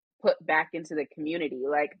Hidmo put back into the community.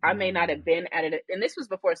 Like I may not have Mm. been at it, and this was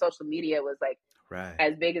before social media was like Right.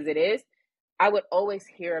 as big as it is. I would always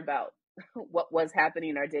hear about what was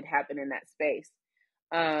happening or did happen in that space.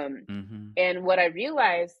 Um, Hmm. and what I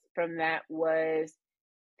realized from that was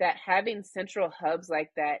that having central hubs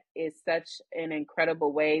like that is such an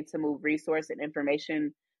incredible way to move resource and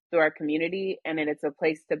information through our community, and then it's a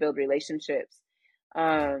place to build relationships.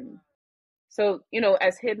 Yeah. Um, so,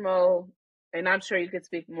 as Hidmo, and I'm sure you could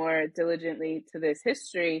speak more diligently to this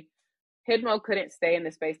history, Hidmo couldn't stay in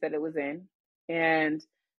the space that it was in. And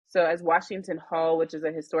so, as Washington Hall, which is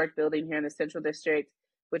a historic building here in the Central District,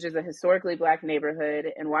 which is a historically Black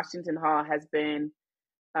neighborhood, and Washington Hall has been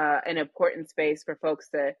an important space for folks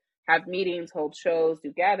to have meetings, hold shows,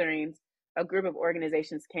 do gatherings. A group of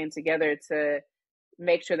organizations came together to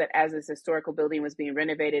make sure that as this historical building was being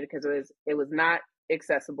renovated, because it was not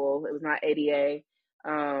accessible, it was not ADA,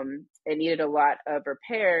 it needed a lot of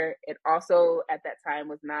repair. It also at that time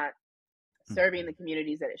was not serving the Hmm.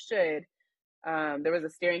 communities that it should. There was a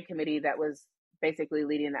steering committee that was basically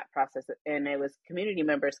leading that process, and it was community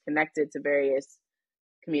members connected to various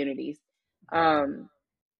communities. Hmm. Um,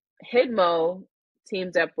 Hidmo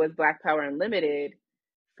teamed up with Black Power Unlimited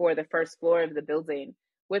for the first floor of the building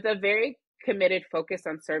with a very committed focus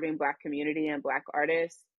on serving Black community and Black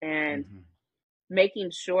artists and Hmm.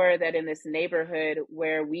 making sure that in this neighborhood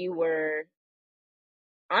where we were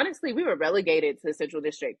relegated to the Central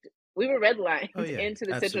District. We were redlined Oh yeah, into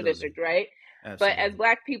the Central absolutely, District, right? But as absolutely.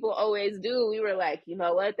 Black people always do, we were like, you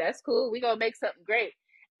know what? That's cool. We gonna make something great.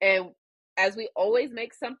 And as we always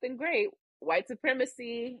make something great, white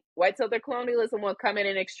supremacy, white Southern colonialism will come in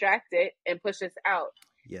and extract it and push us out.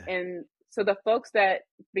 Yeah. And so the folks that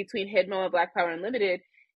between Hidmo and Black Power Unlimited,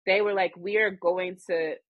 they were like, we are going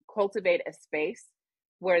to cultivate a space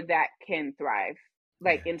where that can thrive,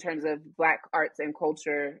 like Yeah. in terms of Black arts and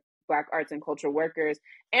culture workers,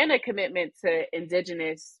 and a commitment to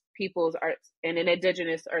indigenous people's arts and in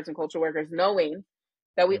indigenous arts and culture workers, knowing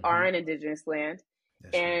that we are Hmm. an indigenous land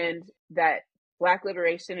That's right. and that Black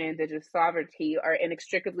liberation and indigenous sovereignty are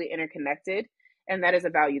inextricably interconnected. And that is a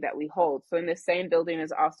value that we hold. So, in the same building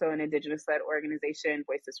is also an Indigenous led organization,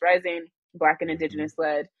 Voices Rising, Black and Hmm. Indigenous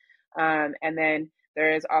led. And then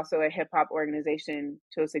there is also a hip hop organization,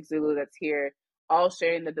 Chosik Zulu, that's here, all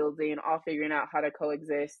sharing the building, all figuring out how to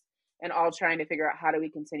coexist, and all trying to figure out how do we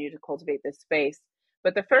continue to cultivate this space.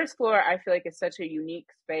 But the first floor, I feel like, is such a unique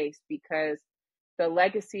space because the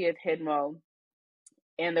legacy of Hidmo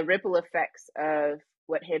and the ripple effects of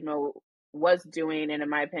what Hidmo was doing, and in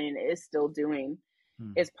my opinion, is still doing,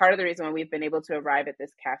 Mm. is part of the reason why we've been able to arrive at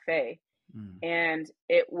this cafe. Mm. And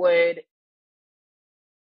it would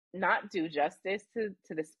not do justice to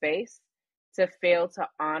the space to fail to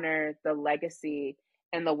honor the legacy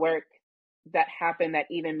and the work that happened that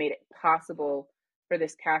even made it possible for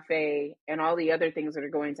this cafe and all the other things that are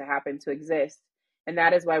going to happen to exist. And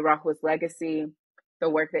that is why Rahwa's legacy, the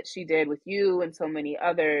work that she did with you and so many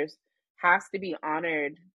others, has to be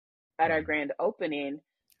honored at our Mm, grand opening,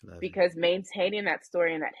 love it. because maintaining that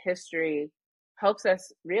story and that history helps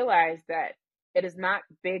us realize that it is not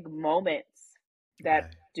big moments that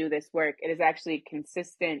Right. do this work. It is actually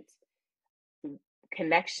consistent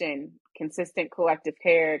connection, consistent collective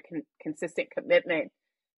care, consistent commitment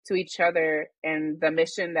to each other and the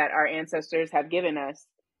mission that our ancestors have given us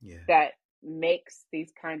Yeah. that makes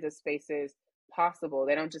these kinds of spaces possible.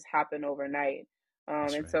 They don't just happen overnight.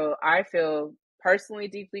 That's And right. so I feel personally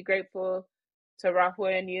deeply grateful to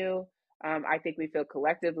Rahua and you. I think we feel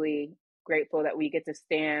collectively grateful that we get to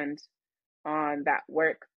stand on that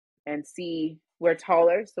work and see. We're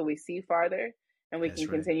taller, so we see farther, and we can That's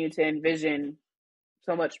right. continue to envision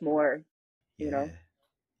so much more, you Yeah. know.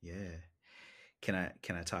 Yeah. Can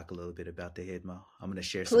I talk a little bit about the Hidmo? I'm gonna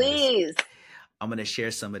share some of this. Please. I'm gonna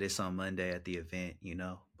share some of this on Monday at the event,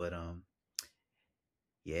 But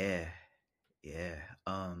yeah, yeah.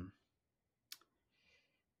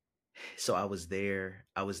 So I was there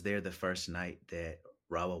the first night that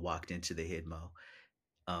Rawa walked into the Hidmo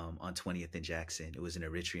on 20th and Jackson. It was an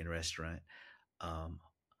Eritrean restaurant um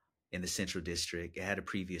in the Central District. It had a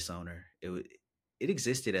previous owner. It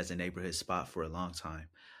existed as a neighborhood spot for a long time.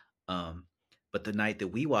 Um, but the night that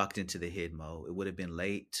we walked into the Hidmo, it would have been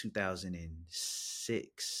late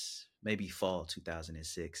 2006, maybe fall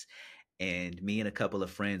 2006. And me and a couple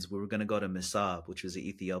of friends, we were going to go to Misab, which was an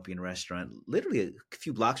Ethiopian restaurant, literally a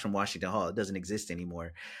few blocks from Washington Hall. It doesn't exist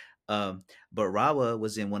anymore. Um, but Rawa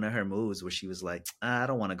was in one of her moods where she was like, I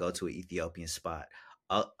don't want to go to an Ethiopian spot.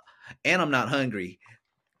 Uh, and I'm not hungry,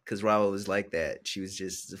 because Rawa was like that. She was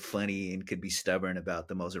just funny and could be stubborn about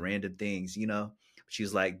the most random things. She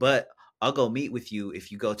was like, but I'll go meet with you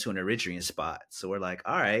if you go to an Eritrean spot. So we're like,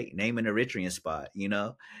 all right, name an Eritrean spot.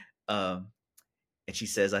 Um, and she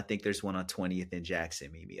says, I think there's one on 20th and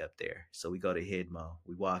Jackson. Meet me up there. So we go to Hidmo.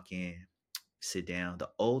 We walk in, sit down. The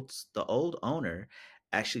old owner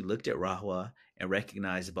actually looked at Rahwa and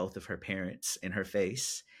recognized both of her parents in her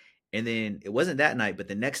face. And then it wasn't that night, but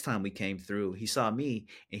the next time we came through, he saw me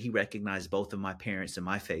and he recognized both of my parents in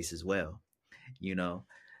my face as well. You know,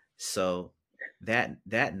 so that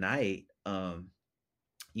night,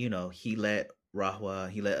 he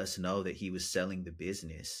let us know that he was selling the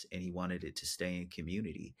business and he wanted it to stay in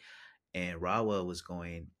community. And Rawa was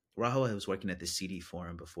working at the CD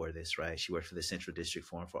Forum before this, right? She worked for the Central District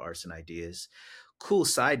Forum for Arts and Ideas. Cool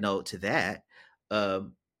side note to that.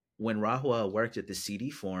 Um, when Rahua worked at the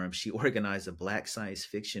CD Forum, she organized a Black science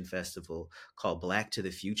fiction festival called Black to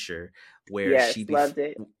the Future, where Yes, she bef- loved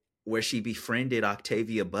it. where she befriended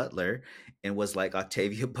Octavia Butler and was like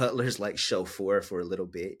Octavia Butler's like chauffeur for a little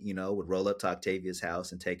bit. Would roll up to Octavia's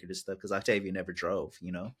house and take her to stuff because Octavia never drove.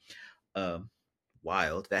 Um,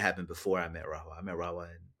 Wild. That happened before I met Rawa. I met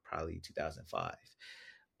Rawa in probably 2005.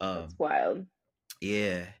 That's Um, wild.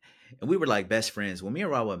 yeah. And we were like best friends. When me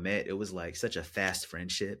and Rawa met, it was like such a fast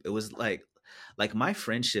friendship. It was like my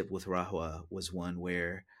friendship with Rahwa was one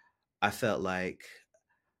where I felt like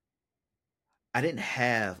I didn't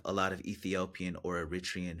have a lot of Ethiopian or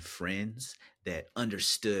Eritrean friends that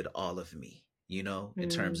understood all of me, in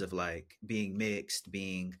terms Mm, of like being mixed,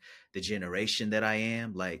 being the generation that I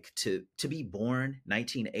am, like to be born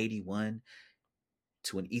 1981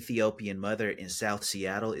 to an Ethiopian mother in South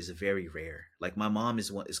Seattle is very rare. Like my mom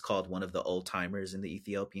is called one of the old timers in the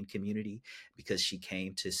Ethiopian community because she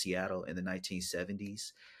came to Seattle in the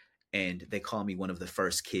 1970s, and they call me one of the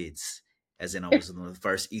first kids, as in I was one of the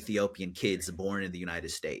first Ethiopian kids born in the United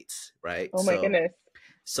States, right? oh my goodness.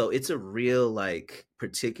 So it's a real like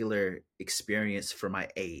particular experience for my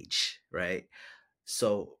age, right?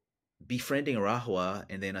 So befriending Rahua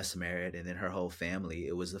and then us married and then her whole family,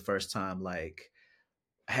 it was the first time like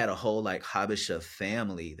I had a whole like Habesha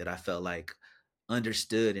family that I felt like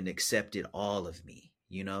understood and accepted all of me.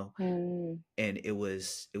 Mm, And it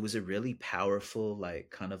was a really powerful, like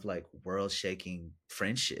kind of like world shaking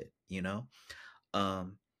friendship.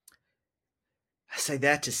 Um I say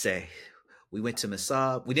that to say we went to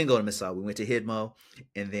Masab. We didn't go to Masab. We went to Hidmo,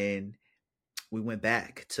 and then we went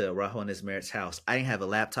back to Rahul and his Merit's house. I didn't have a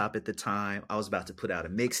laptop at the time. I was about to put out a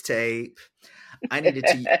mixtape. I needed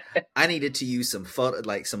to I needed to use some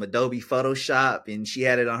some Adobe Photoshop, and she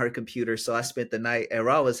had it on her computer. So I spent the night at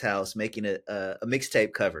Rawa's house making a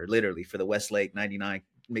mixtape cover, literally for the Westlake '99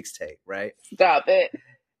 mixtape. Right. stop it.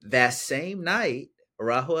 That same night,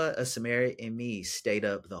 Rahua, Asamari, and me stayed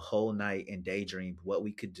up the whole night and daydreamed what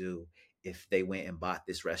we could do if they went and bought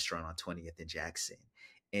this restaurant on 20th and Jackson.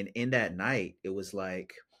 And in that night, it was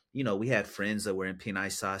like, we had friends that were in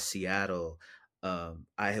Pensacola, Seattle.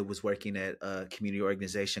 Was working at a community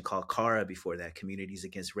organization called CARA before that, Communities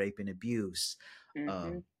Against Rape and Abuse. Mm-hmm.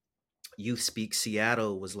 um, Youth Speak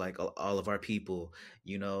Seattle was like all of our people.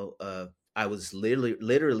 you know I was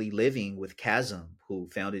literally living with Chasm, who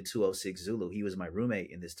founded 206 Zulu. He was my roommate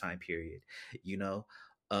in this time period. you know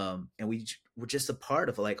and were just a part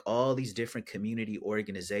of like all these different community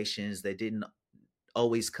organizations that didn't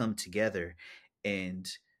always come together. And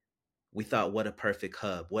we thought, what a perfect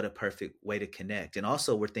hub, what a perfect way to connect. And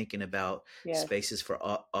also, we're thinking about Yes. spaces for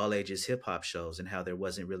all ages hip hop shows, and how there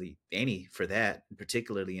wasn't really any for that,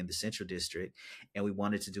 particularly in the Central District. And we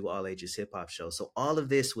wanted to do all ages hip hop shows. So all of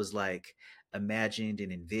this was like imagined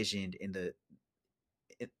and envisioned in the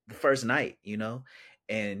first night.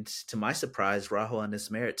 And to my surprise, Rahul and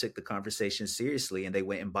Ismarit took the conversation seriously, and they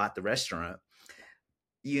went and bought the restaurant,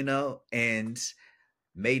 and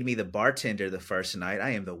made me the bartender the first night. I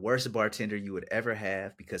am the worst bartender you would ever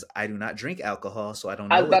have, because I do not drink alcohol, so I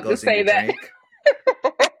don't I know was what about to goes in say your that. drink.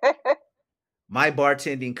 My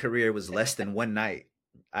bartending career was less than one night.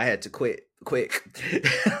 I had to quit quick.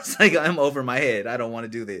 It's like, I'm over my head. I don't want to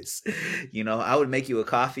do this. I would make you a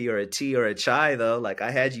coffee or a tea or a chai though. Like,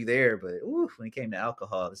 I had you there, but when it came to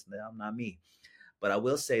alcohol, I'm not me. But I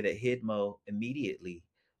will say that Hidmo immediately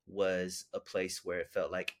was a place where it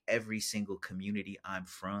felt like every single community I'm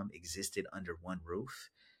from existed under one roof.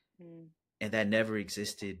 Mm. And that never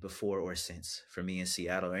existed before or since for me in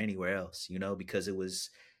Seattle or anywhere else, because it was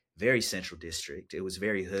very Central District. It was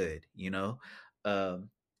very hood, Um,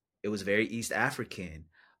 it was very East African.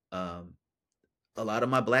 Um, a lot of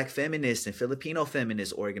my Black feminists and Filipino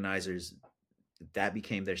feminist organizers, that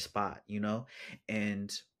became their spot,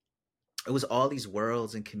 And it was all these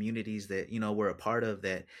worlds and communities that we're a part of,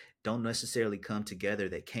 that don't necessarily come together,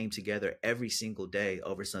 that came together every single day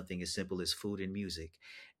over something as simple as food and music.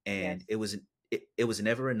 Yes. And it was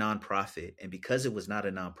never a nonprofit, and because it was not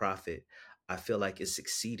a nonprofit, I feel like it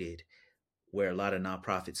succeeded where a lot of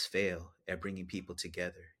nonprofits fail at bringing people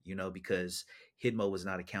together, because Hidmo was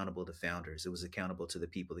not accountable to founders. It was accountable to the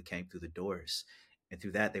people that came through the doors. And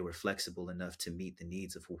through that, they were flexible enough to meet the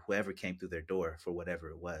needs of whoever came through their door for whatever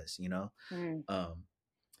it was. Mm. Um,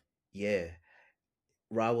 yeah.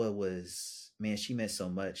 Rawa was, man, she meant so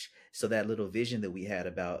much. So that little vision that we had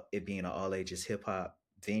about it being an all ages hip hop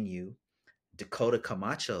venue, Dakota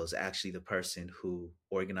Camacho is actually the person who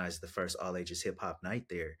organized the first all ages hip hop night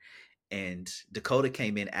there. And Dakota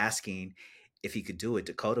came in asking if he could do it.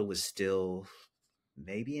 Dakota was still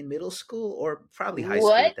maybe in middle school or probably high school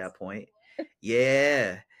What? at that point.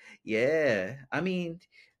 Yeah. Yeah. I mean,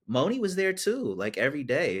 Moni was there too, like every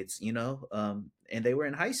day. And they were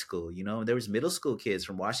in high school, and there was middle school kids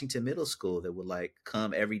from Washington Middle School that would like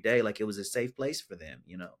come every day, like it was a safe place for them.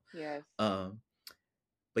 Yes. Um,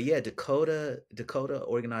 but yeah, Dakota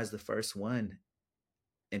organized the first one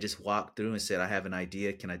and just walked through and said, I have an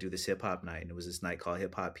idea. Can I do this hip hop night? And it was this night called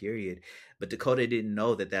Hip Hop Period. But Dakota didn't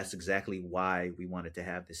know that that's exactly why we wanted to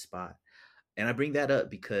have this spot. And I bring that up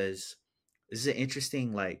because this is an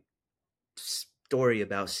interesting like story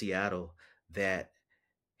about Seattle, that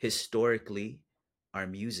historically our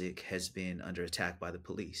music has been under attack by the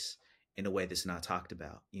police in a way that's not talked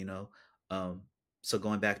about. um, so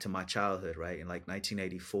going back to my childhood, right, in like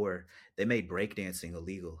 1984, they made breakdancing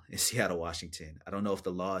illegal in Seattle, Washington. I don't know if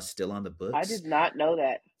the law is still on the I books. did not know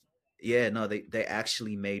that. Yeah, no, they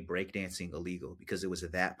actually made breakdancing illegal because it was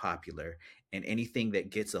that popular. And anything that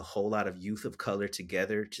gets a whole lot of youth of color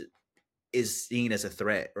together is seen as a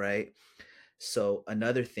threat, right? So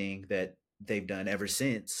another thing that they've done ever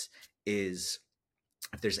since is,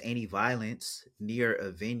 if there's any violence near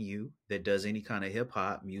a venue that does any kind of hip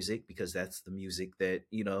hop music, because that's the music that,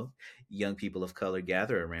 young people of color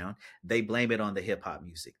gather around, they blame it on the hip hop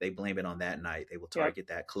music. They blame it on that night. They will Yep. target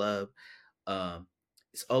that club. Um,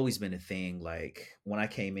 it's always been a thing. Like when I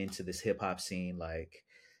came into this hip hop scene, like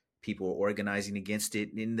people were organizing against it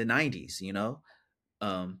in the 90s.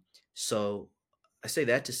 Um, so I say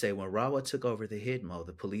that to say, when Rawa took over the Hidmo,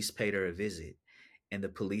 the police paid her a visit, and the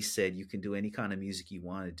police said, "You can do any kind of music you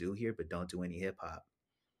want to do here, but don't do any hip hop."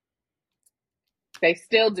 They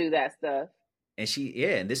still do that stuff. And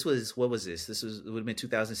and this was, what was this? It would have been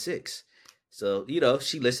 2006. So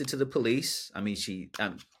she listened to the police. I mean,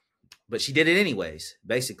 but she did it anyways,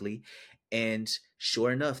 basically. And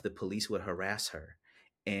sure enough, the police would harass her,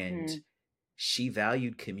 and Mm. she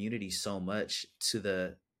valued community so much to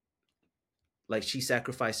the like she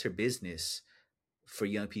sacrificed her business for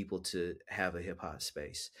young people to have a hip hop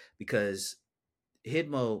space, because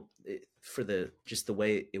Hidmo, for the just the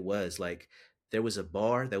way it was, like there was a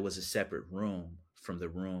bar that was a separate room from the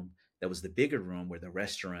room that was the bigger room where the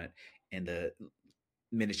restaurant and the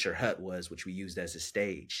miniature hut was, which we used as a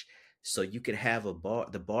stage. So you could have a bar.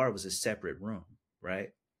 The bar was a separate room, right?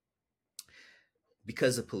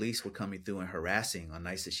 Because the police were coming through and harassing on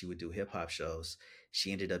nights that she would do hip hop shows,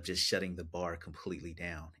 she ended up just shutting the bar completely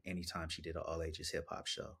down anytime she did an all ages hip hop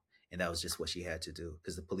show. And that was just what she had to do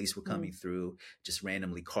because the police were coming through, just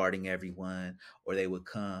randomly carding everyone, or they would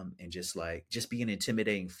come and just be an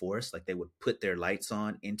intimidating force. Like they would put their lights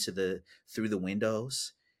on into the through the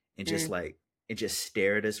windows and just Mm. like and just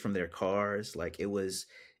stare at us from their cars. Like it was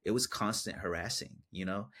constant harassing,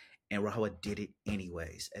 and Rahwa did it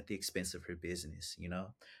anyways at the expense of her business.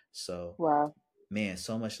 So, Wow. man,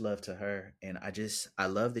 so much love to her. And I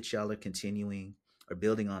love that y'all are continuing or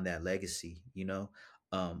building on that legacy.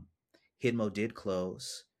 Um, Hidmo did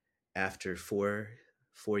close after four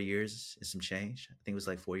years and some change. I think it was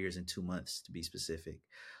like 4 years and 2 months to be specific.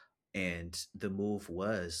 And the move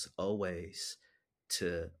was always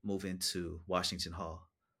to move into Washington Hall.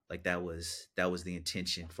 Like that was the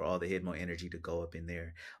intention for all the Hidmo energy to go up in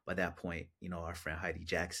there. By that point, our friend Heidi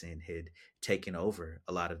Jackson had taken over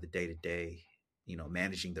a lot of the day to day,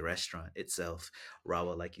 managing the restaurant itself.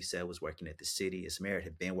 Rawa, like you said, was working at the city. Ismarit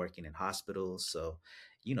had been working in hospitals. So,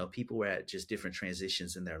 people were at just different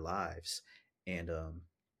transitions in their lives. And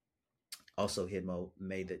also Hidmo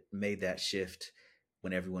made that shift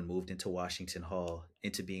when everyone moved into Washington Hall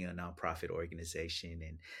into being a nonprofit organization,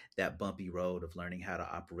 and that bumpy road of learning how to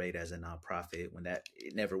operate as a nonprofit when that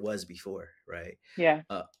it never was before, right? Yeah.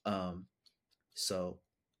 Uh, um, so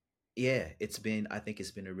yeah, I think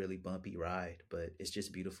it's been a really bumpy ride, but it's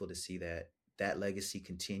just beautiful to see that legacy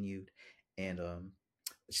continued. And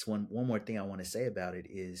just one more thing I want to say about it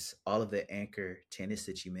is all of the anchor tenants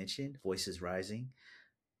that you mentioned, Voices Rising,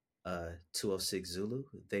 206 Zulu,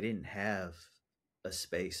 they didn't have a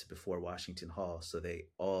space before Washington Hall, so they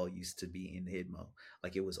all used to be in Hidmo.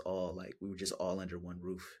 Like it was all like we were just all under one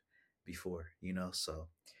roof before. So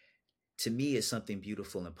to me, it's something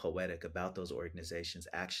beautiful and poetic about those organizations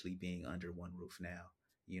actually being under one roof now.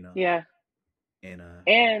 You know, Yeah. and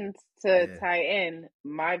And to yeah, tie in,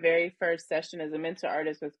 my very first session as a mentor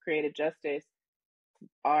artist with Creative Justice,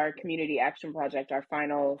 our community action project, our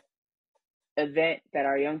final event that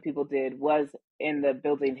our young people did was in the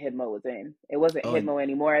building Hidmo was in. It wasn't oh, and Hidmo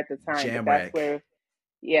anymore at the time, but Jamrack,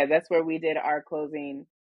 that's where we did our closing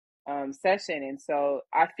session. And so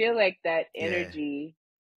I feel like that yeah, energy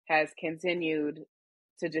has continued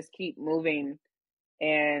to just keep moving.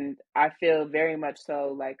 And I feel very much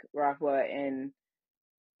so like Rahwa and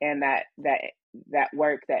that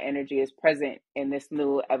work, that energy is present in this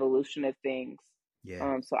new evolution of things.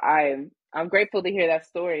 yeah. So I'm grateful to hear that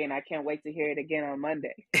story, and I can't wait to hear it again on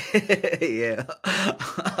Monday. Yeah,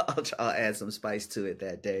 I'll add some spice to it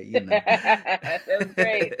that day. That was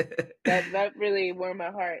great. That really warmed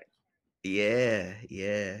my heart. Yeah,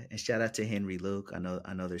 yeah. And shout out to Henry Luke. I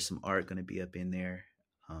know there's some art gonna be up in there.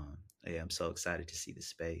 Yeah, I'm so excited to see the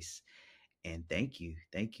space. And thank you.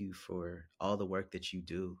 Thank you for all the work that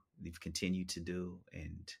you've continued to do.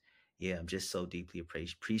 And yeah, I'm just so deeply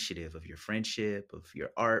appreciative of your friendship, of your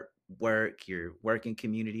art work, your working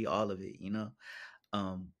community, all of it.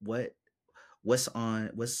 What's on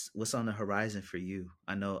the horizon for you?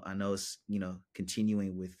 I know it's,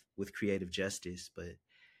 continuing with creative justice, but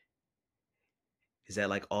is that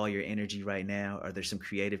like all your energy right now? Are there some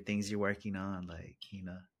creative things you're working on? Like.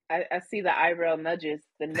 I see the eyebrow nudges,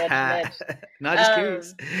 the nudge nudge. No, just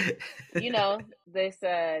curious. Um,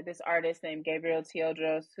 this artist named Gabriel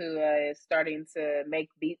Teodros, who is starting to make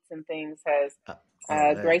beats and things, has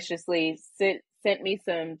Oh, bet. graciously sent me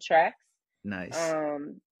some tracks. Nice.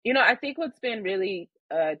 I think what's been really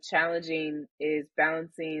challenging is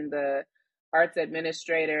balancing the arts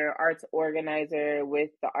administrator, arts organizer with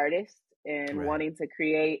the artist and Right. wanting to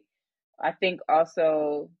create. I think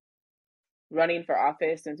also running for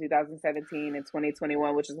office in 2017 and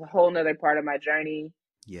 2021, which is a whole nother part of my journey.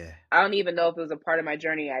 Yeah. I don't even know if it was a part of my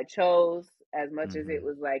journey I chose as much as it Mm-hmm.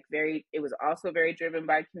 was it was also very driven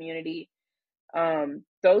by community.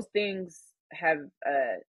 Those things have,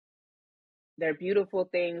 they're beautiful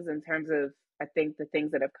things in terms of, I think, the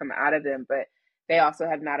things that have come out of them, but they also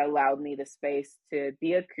have not allowed me the space to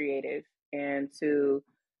be a creative and to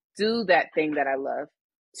do that thing that I love,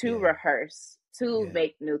 to Yeah. rehearse, to Yeah.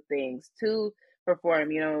 make new things, to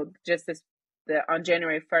perform. Just on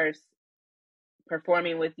January 1st,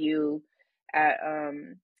 performing with you at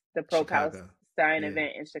the Pro Chicago. Palestine Yeah.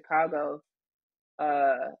 event in Chicago.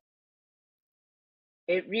 Uh,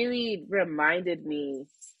 it really reminded me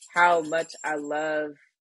how much I love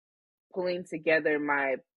pulling together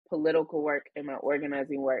my political work and my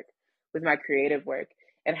organizing work with my creative work,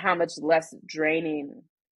 and how much less draining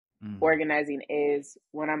Mm, organizing is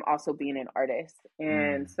when I'm also being an artist.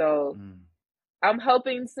 And mm, so mm. I'm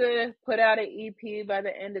hoping to put out an EP by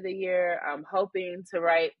the end of the year. I'm hoping to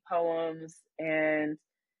write poems and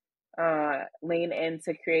lean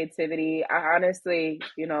into creativity. I honestly,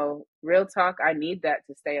 real talk, I need that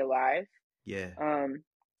to stay alive. Yeah, Um,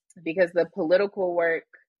 because the political work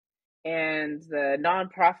and the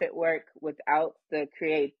nonprofit work without the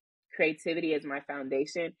creativity as my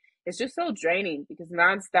foundation, it's just so draining, because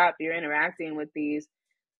nonstop you're interacting with these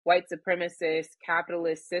white supremacist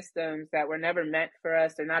capitalist systems that were never meant for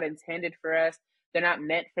us. They're not intended for us. They're not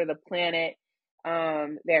meant for the planet.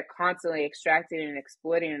 They're constantly extracting and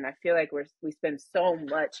exploiting, and I feel like we spend so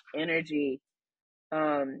much energy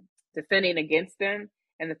um, defending against them.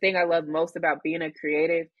 And the thing I love most about being a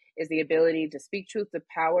creative is the ability to speak truth to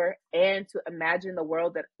power and to imagine the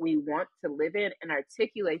world that we want to live in and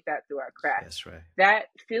articulate that through our craft. that's right. That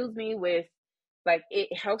fills me with, like,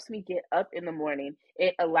 it helps me get up in the morning.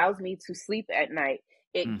 It allows me to sleep at night.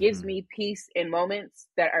 It gives Mm-hmm. me peace in moments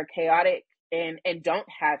that are chaotic and don't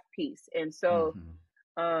have peace. And so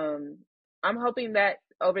Mm-hmm. um, I'm hoping that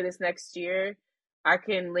over this next year, I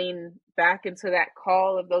can lean back into that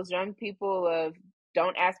call of those young people of,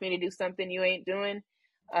 don't ask me to do something you ain't doing.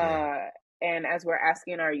 Yeah, Uh, and as we're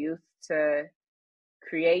asking our youth to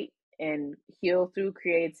create and heal through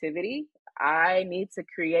creativity, I need to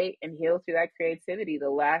create and heal through that creativity. The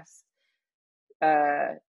last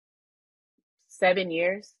uh, 7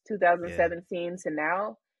 years, yeah, 2017 to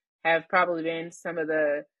now, have probably been some of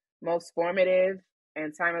the most formative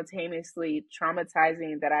and simultaneously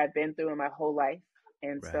traumatizing that I've been through in my whole life.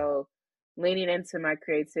 And right. so leaning into my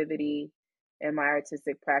creativity and my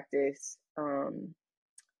artistic practice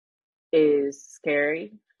is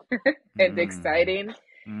scary and Mm, exciting.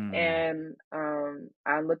 mm. And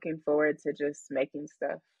I'm looking forward to just making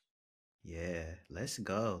stuff. Yeah, let's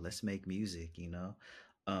go. Let's make music, you know.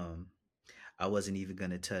 Um, I wasn't even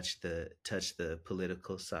gonna touch the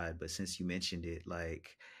political side, but since you mentioned it,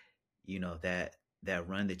 like, that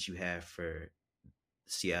run that you have for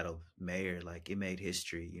Seattle mayor, like it made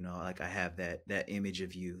history, you know. Like I have that image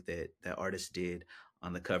of you that artist did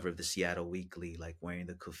on the cover of the Seattle Weekly, like wearing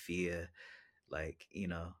the kufiya, like,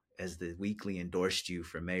 as the weekly endorsed you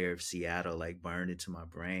for mayor of Seattle, like burned into my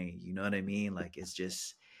brain. You know what I mean? Like it's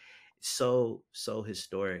just so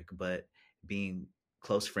historic. But being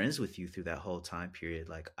close friends with you through that whole time period,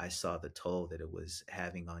 like I saw the toll that it was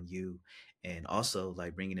having on you, and also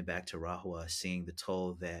like bringing it back to Rahua, seeing the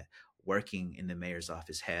toll that working in the mayor's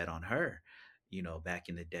office had on her, back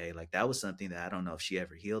in the day. Like that was something that I don't know if she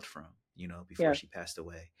ever healed from, before Yeah. she passed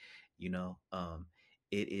away. you know um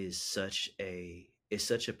it is such a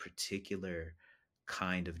particular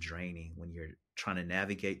kind of draining when you're trying to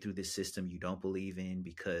navigate through this system you don't believe in,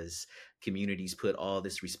 because communities put all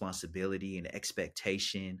this responsibility and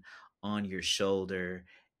expectation on your shoulder.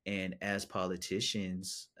 And as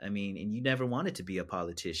politicians, I mean, and you never wanted to be a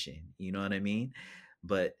politician, you know what I mean?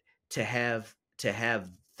 But to have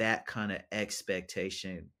that kind of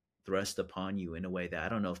expectation thrust upon you in a way that I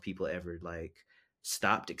don't know if people ever like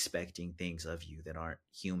stopped expecting things of you that aren't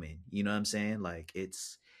human. You know what I'm saying? Like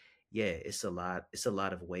yeah, it's a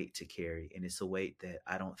lot of weight to carry, and it's a weight that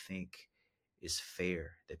I don't think is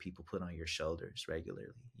fair that people put on your shoulders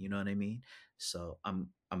regularly. You know what I mean? So I'm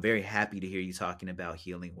very happy to hear you talking about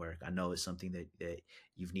healing work. I know it's something that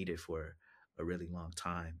you've needed for a really long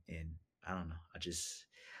time, and I don't know. I just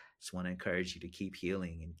want to encourage you to keep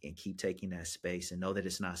healing and keep taking that space, and know that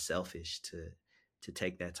it's not selfish to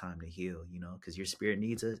take that time to heal, because your spirit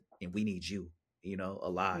needs us and we need you,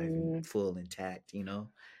 alive and Mm, full intact,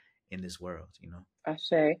 in this world.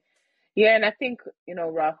 Ashe. Yeah, and I think,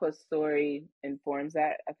 Rafa's story informs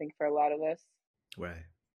that, I think, for a lot of us, Right.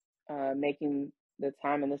 making the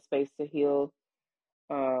time and the space to heal.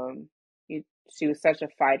 Um, she was such a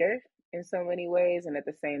fighter in so many ways, and at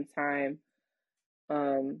the same time,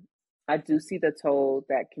 um, I do see the toll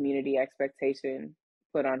that community expectation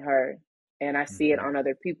put on her, and I see it Hmm. on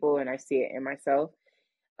other people, and I see it in myself.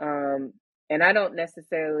 Um, and I don't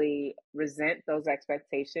necessarily resent those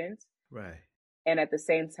expectations. Right. And at the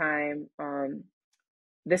same time,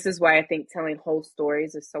 this is why I think telling whole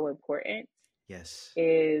stories is so important. Yes.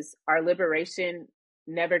 Is our liberation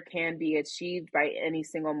never can be achieved by any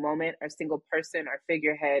single moment or single person or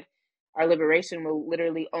figurehead. Our liberation will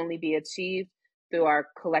literally only be achieved through our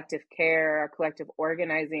collective care, our collective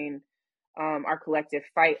organizing, our collective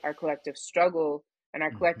fight, our collective struggle, and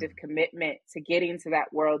our collective Hmm. commitment to getting to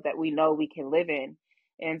that world that we know we can live in.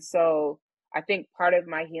 And so I think part of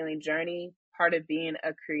my healing journey, part of being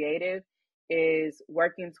a creative, is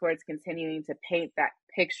working towards continuing to paint that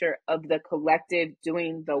picture of the collective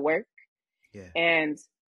doing the work. Yeah. And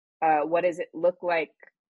what does it look like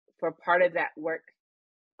for part of that work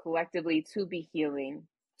collectively to be healing,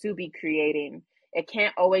 to be creating? It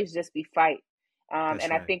can't always just be fight. That's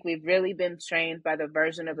And I right. think we've really been trained by the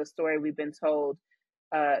version of the story we've been told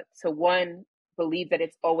to one, believe that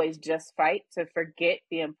it's always just fight, to forget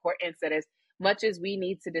the importance that as much as we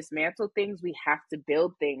need to dismantle things, we have to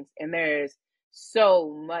build things. And there's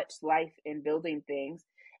so much life in building things.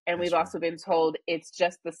 And we've That's right. also been told it's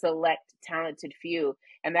just the select, talented few.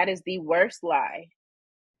 And that is the worst lie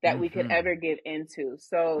that we could Mm-hmm. ever give into.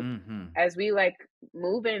 So Mm-hmm. as we like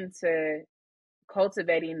move into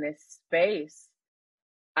cultivating this space,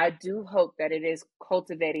 I do hope that it is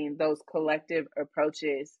cultivating those collective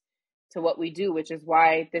approaches to what we do, which is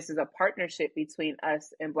why this is a partnership between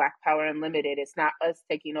us and Black Power Unlimited. It's not us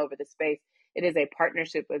taking over the space. It is a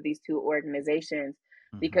partnership of these two organizations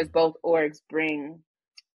Mm-hmm. because both orgs bring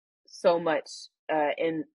so much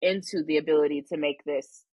into the ability to make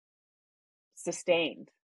this sustained.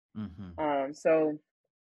 Mm-hmm. So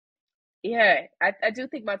yeah, I do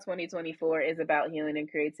think my 2024 is about healing and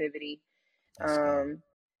creativity, Let's go. um,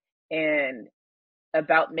 and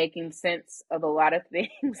about making sense of a lot of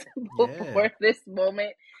things Yeah. before this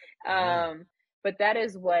moment. Yeah. Um, but that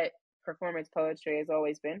is what performance poetry has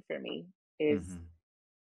always been for me, is Mm-hmm.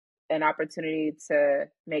 an opportunity to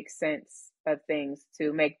make sense of things,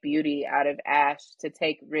 to make beauty out of ash, to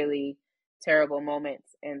take really terrible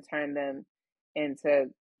moments and turn them into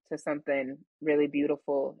something really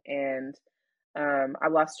beautiful. And I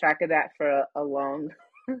lost track of that for a long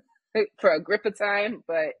for a grip of time,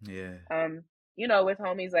 but Yeah. with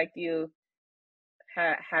homies like you,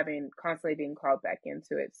 having constantly being called back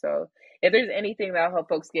into it. So if there's anything that'll help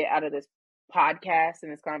folks get out of this podcast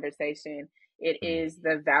and this conversation, it Mm. is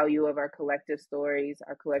the value of our collective stories,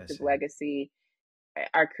 our collective That's it. legacy,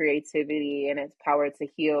 our creativity, and its power to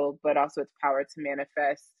heal, but also its power to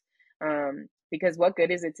manifest. Because what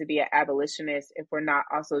good is it to be an abolitionist if we're not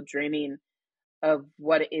also dreaming of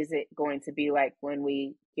what is it going to be like when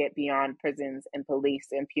we get beyond prisons and police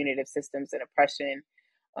and punitive systems and oppression?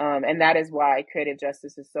 And that is why creative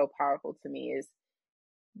justice is so powerful to me, is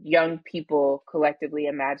young people collectively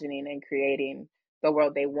imagining and creating the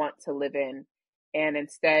world they want to live in. And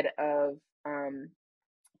instead of um,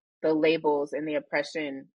 the labels and the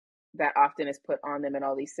oppression that often is put on them in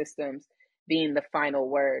all these systems being the final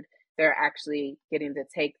word, they're actually getting to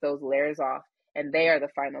take those layers off, and they are the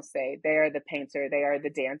final say. They are the painter, they are the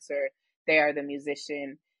dancer, they are the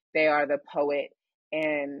musician, they are the poet,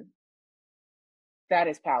 and that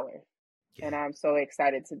is power. And Yeah. I'm so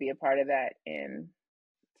excited to be a part of that and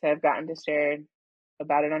to have gotten to share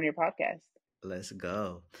about it on your podcast. Let's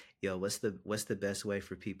go. Yo, what's the best way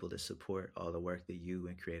for people to support all the work that you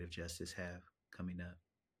and Creative Justice have coming up?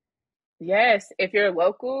 Yes, if you're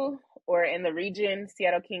local or in the region,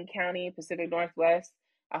 Seattle, King County, Pacific Northwest,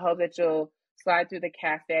 I hope that you'll slide through the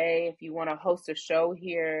cafe. If you want to host a show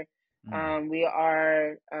here, Mm. we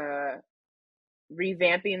are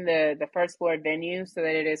revamping the first floor venue so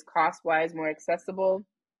that it is cost wise more accessible.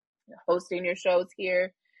 Hosting your shows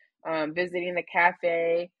here, visiting the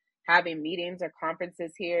cafe, having meetings or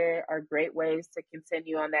conferences here are great ways to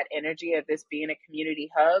continue on that energy of this being a community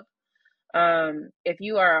hub. If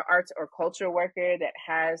you are an arts or culture worker that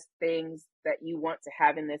has things that you want to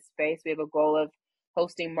have in this space, we have a goal of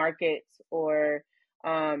hosting markets or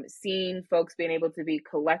seeing folks being able to be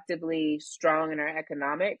collectively strong in our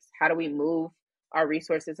economics. How do we move our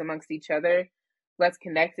resources amongst each other? Let's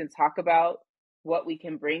connect and talk about what we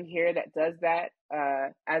can bring here that does that.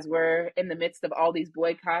 As we're in the midst of all these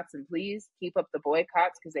boycotts, and please keep up the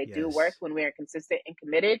boycotts because they do work Yes. when we are consistent and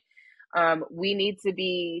committed. We need to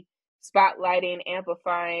be spotlighting,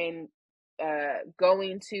 amplifying,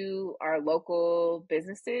 going to our local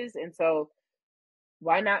businesses. And so,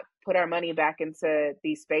 why not put our money back into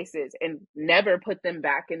these spaces and never put them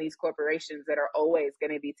back in these corporations that are always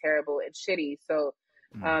going to be terrible and shitty? So,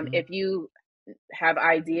 Mm-hmm. if you have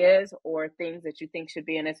ideas or things that you think should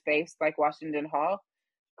be in a space like Washington Hall,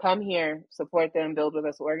 come here, support them, build with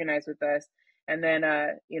us, organize with us. And then,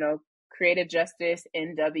 Creative Justice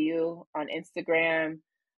NW on Instagram.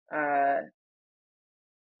 Uh,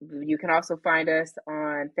 you can also find us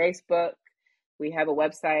on Facebook. We have a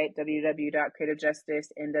website,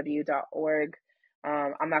 www.creativejusticenw.org.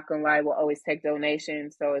 I'm not going to lie, we'll always take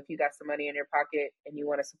donations. So if you got some money in your pocket and you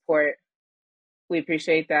want to support, we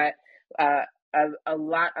appreciate that. Uh, a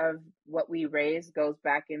lot of what we raise goes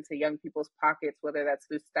back into young people's pockets, whether that's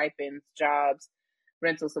through stipends, jobs,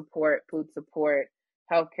 rental support, food support,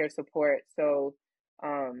 healthcare support. So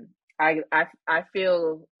I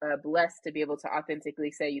feel blessed to be able to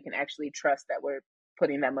authentically say you can actually trust that we're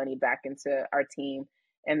putting that money back into our team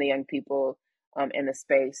and the young people in the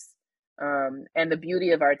space. And the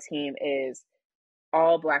beauty of our team is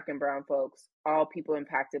all Black and brown folks, all people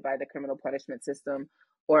impacted by the criminal punishment system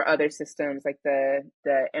or other systems like the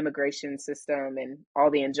immigration system and all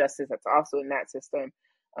the injustice that's also in that system.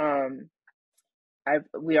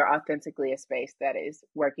 We are authentically a space that is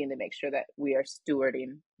working to make sure that we are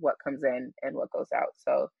stewarding what comes in and what goes out.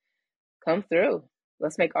 So come through.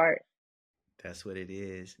 Let's make art. That's what it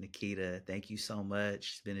is. Nikkita, thank you so much.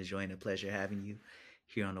 It's been a joy and a pleasure having you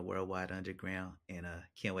here on the Worldwide Underground, and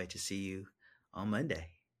can't wait to see you on Monday.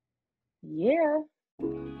 Yeah.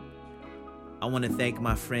 I want to thank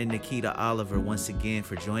my friend Nikkita Oliver once again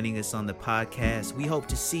for joining us on the podcast. We hope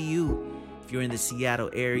to see you if you're in the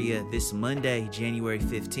Seattle area this Monday, January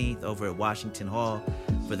 15th, over at Washington Hall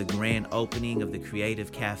for the grand opening of the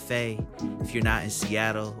Creative Cafe. If you're not in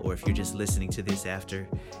Seattle, or if you're just listening to this after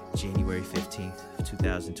January 15th,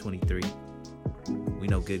 2023, we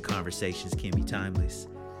know good conversations can be timeless.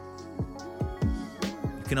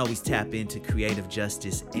 You can always tap into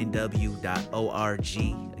creativejusticenw.org.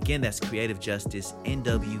 Again, that's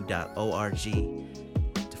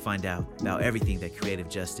creativejusticenw.org to find out about everything that Creative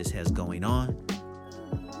Justice has going on.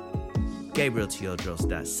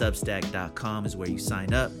 GabrielTeodros.substack.com is where you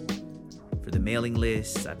sign up for the mailing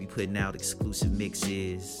list. I'll be putting out exclusive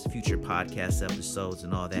mixes, future podcast episodes,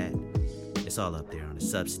 and all that. It's all up there on the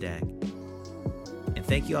Substack. And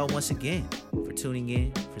thank you all once again for tuning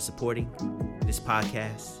in, for supporting this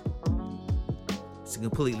podcast. It's a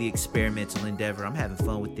completely experimental endeavor. I'm having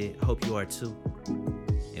fun with it. I hope you are too.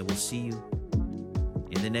 And we'll see you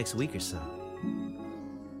in the next week or so.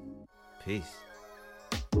 Peace.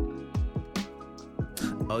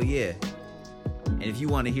 Oh yeah. And if you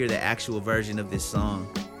want to hear the actual version of this song,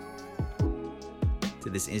 to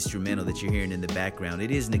this instrumental that you're hearing in the background,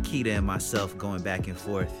 it is Nikkita and myself going back and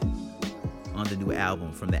forth on the new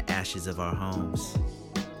album, From the Ashes of Our Homes.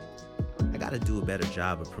 I gotta do a better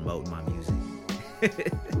job of promoting my music.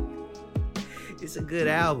 It's a good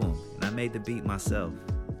album, and I made the beat myself.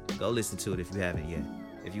 Go listen to it if you haven't yet.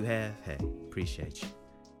 If you have, hey, appreciate you.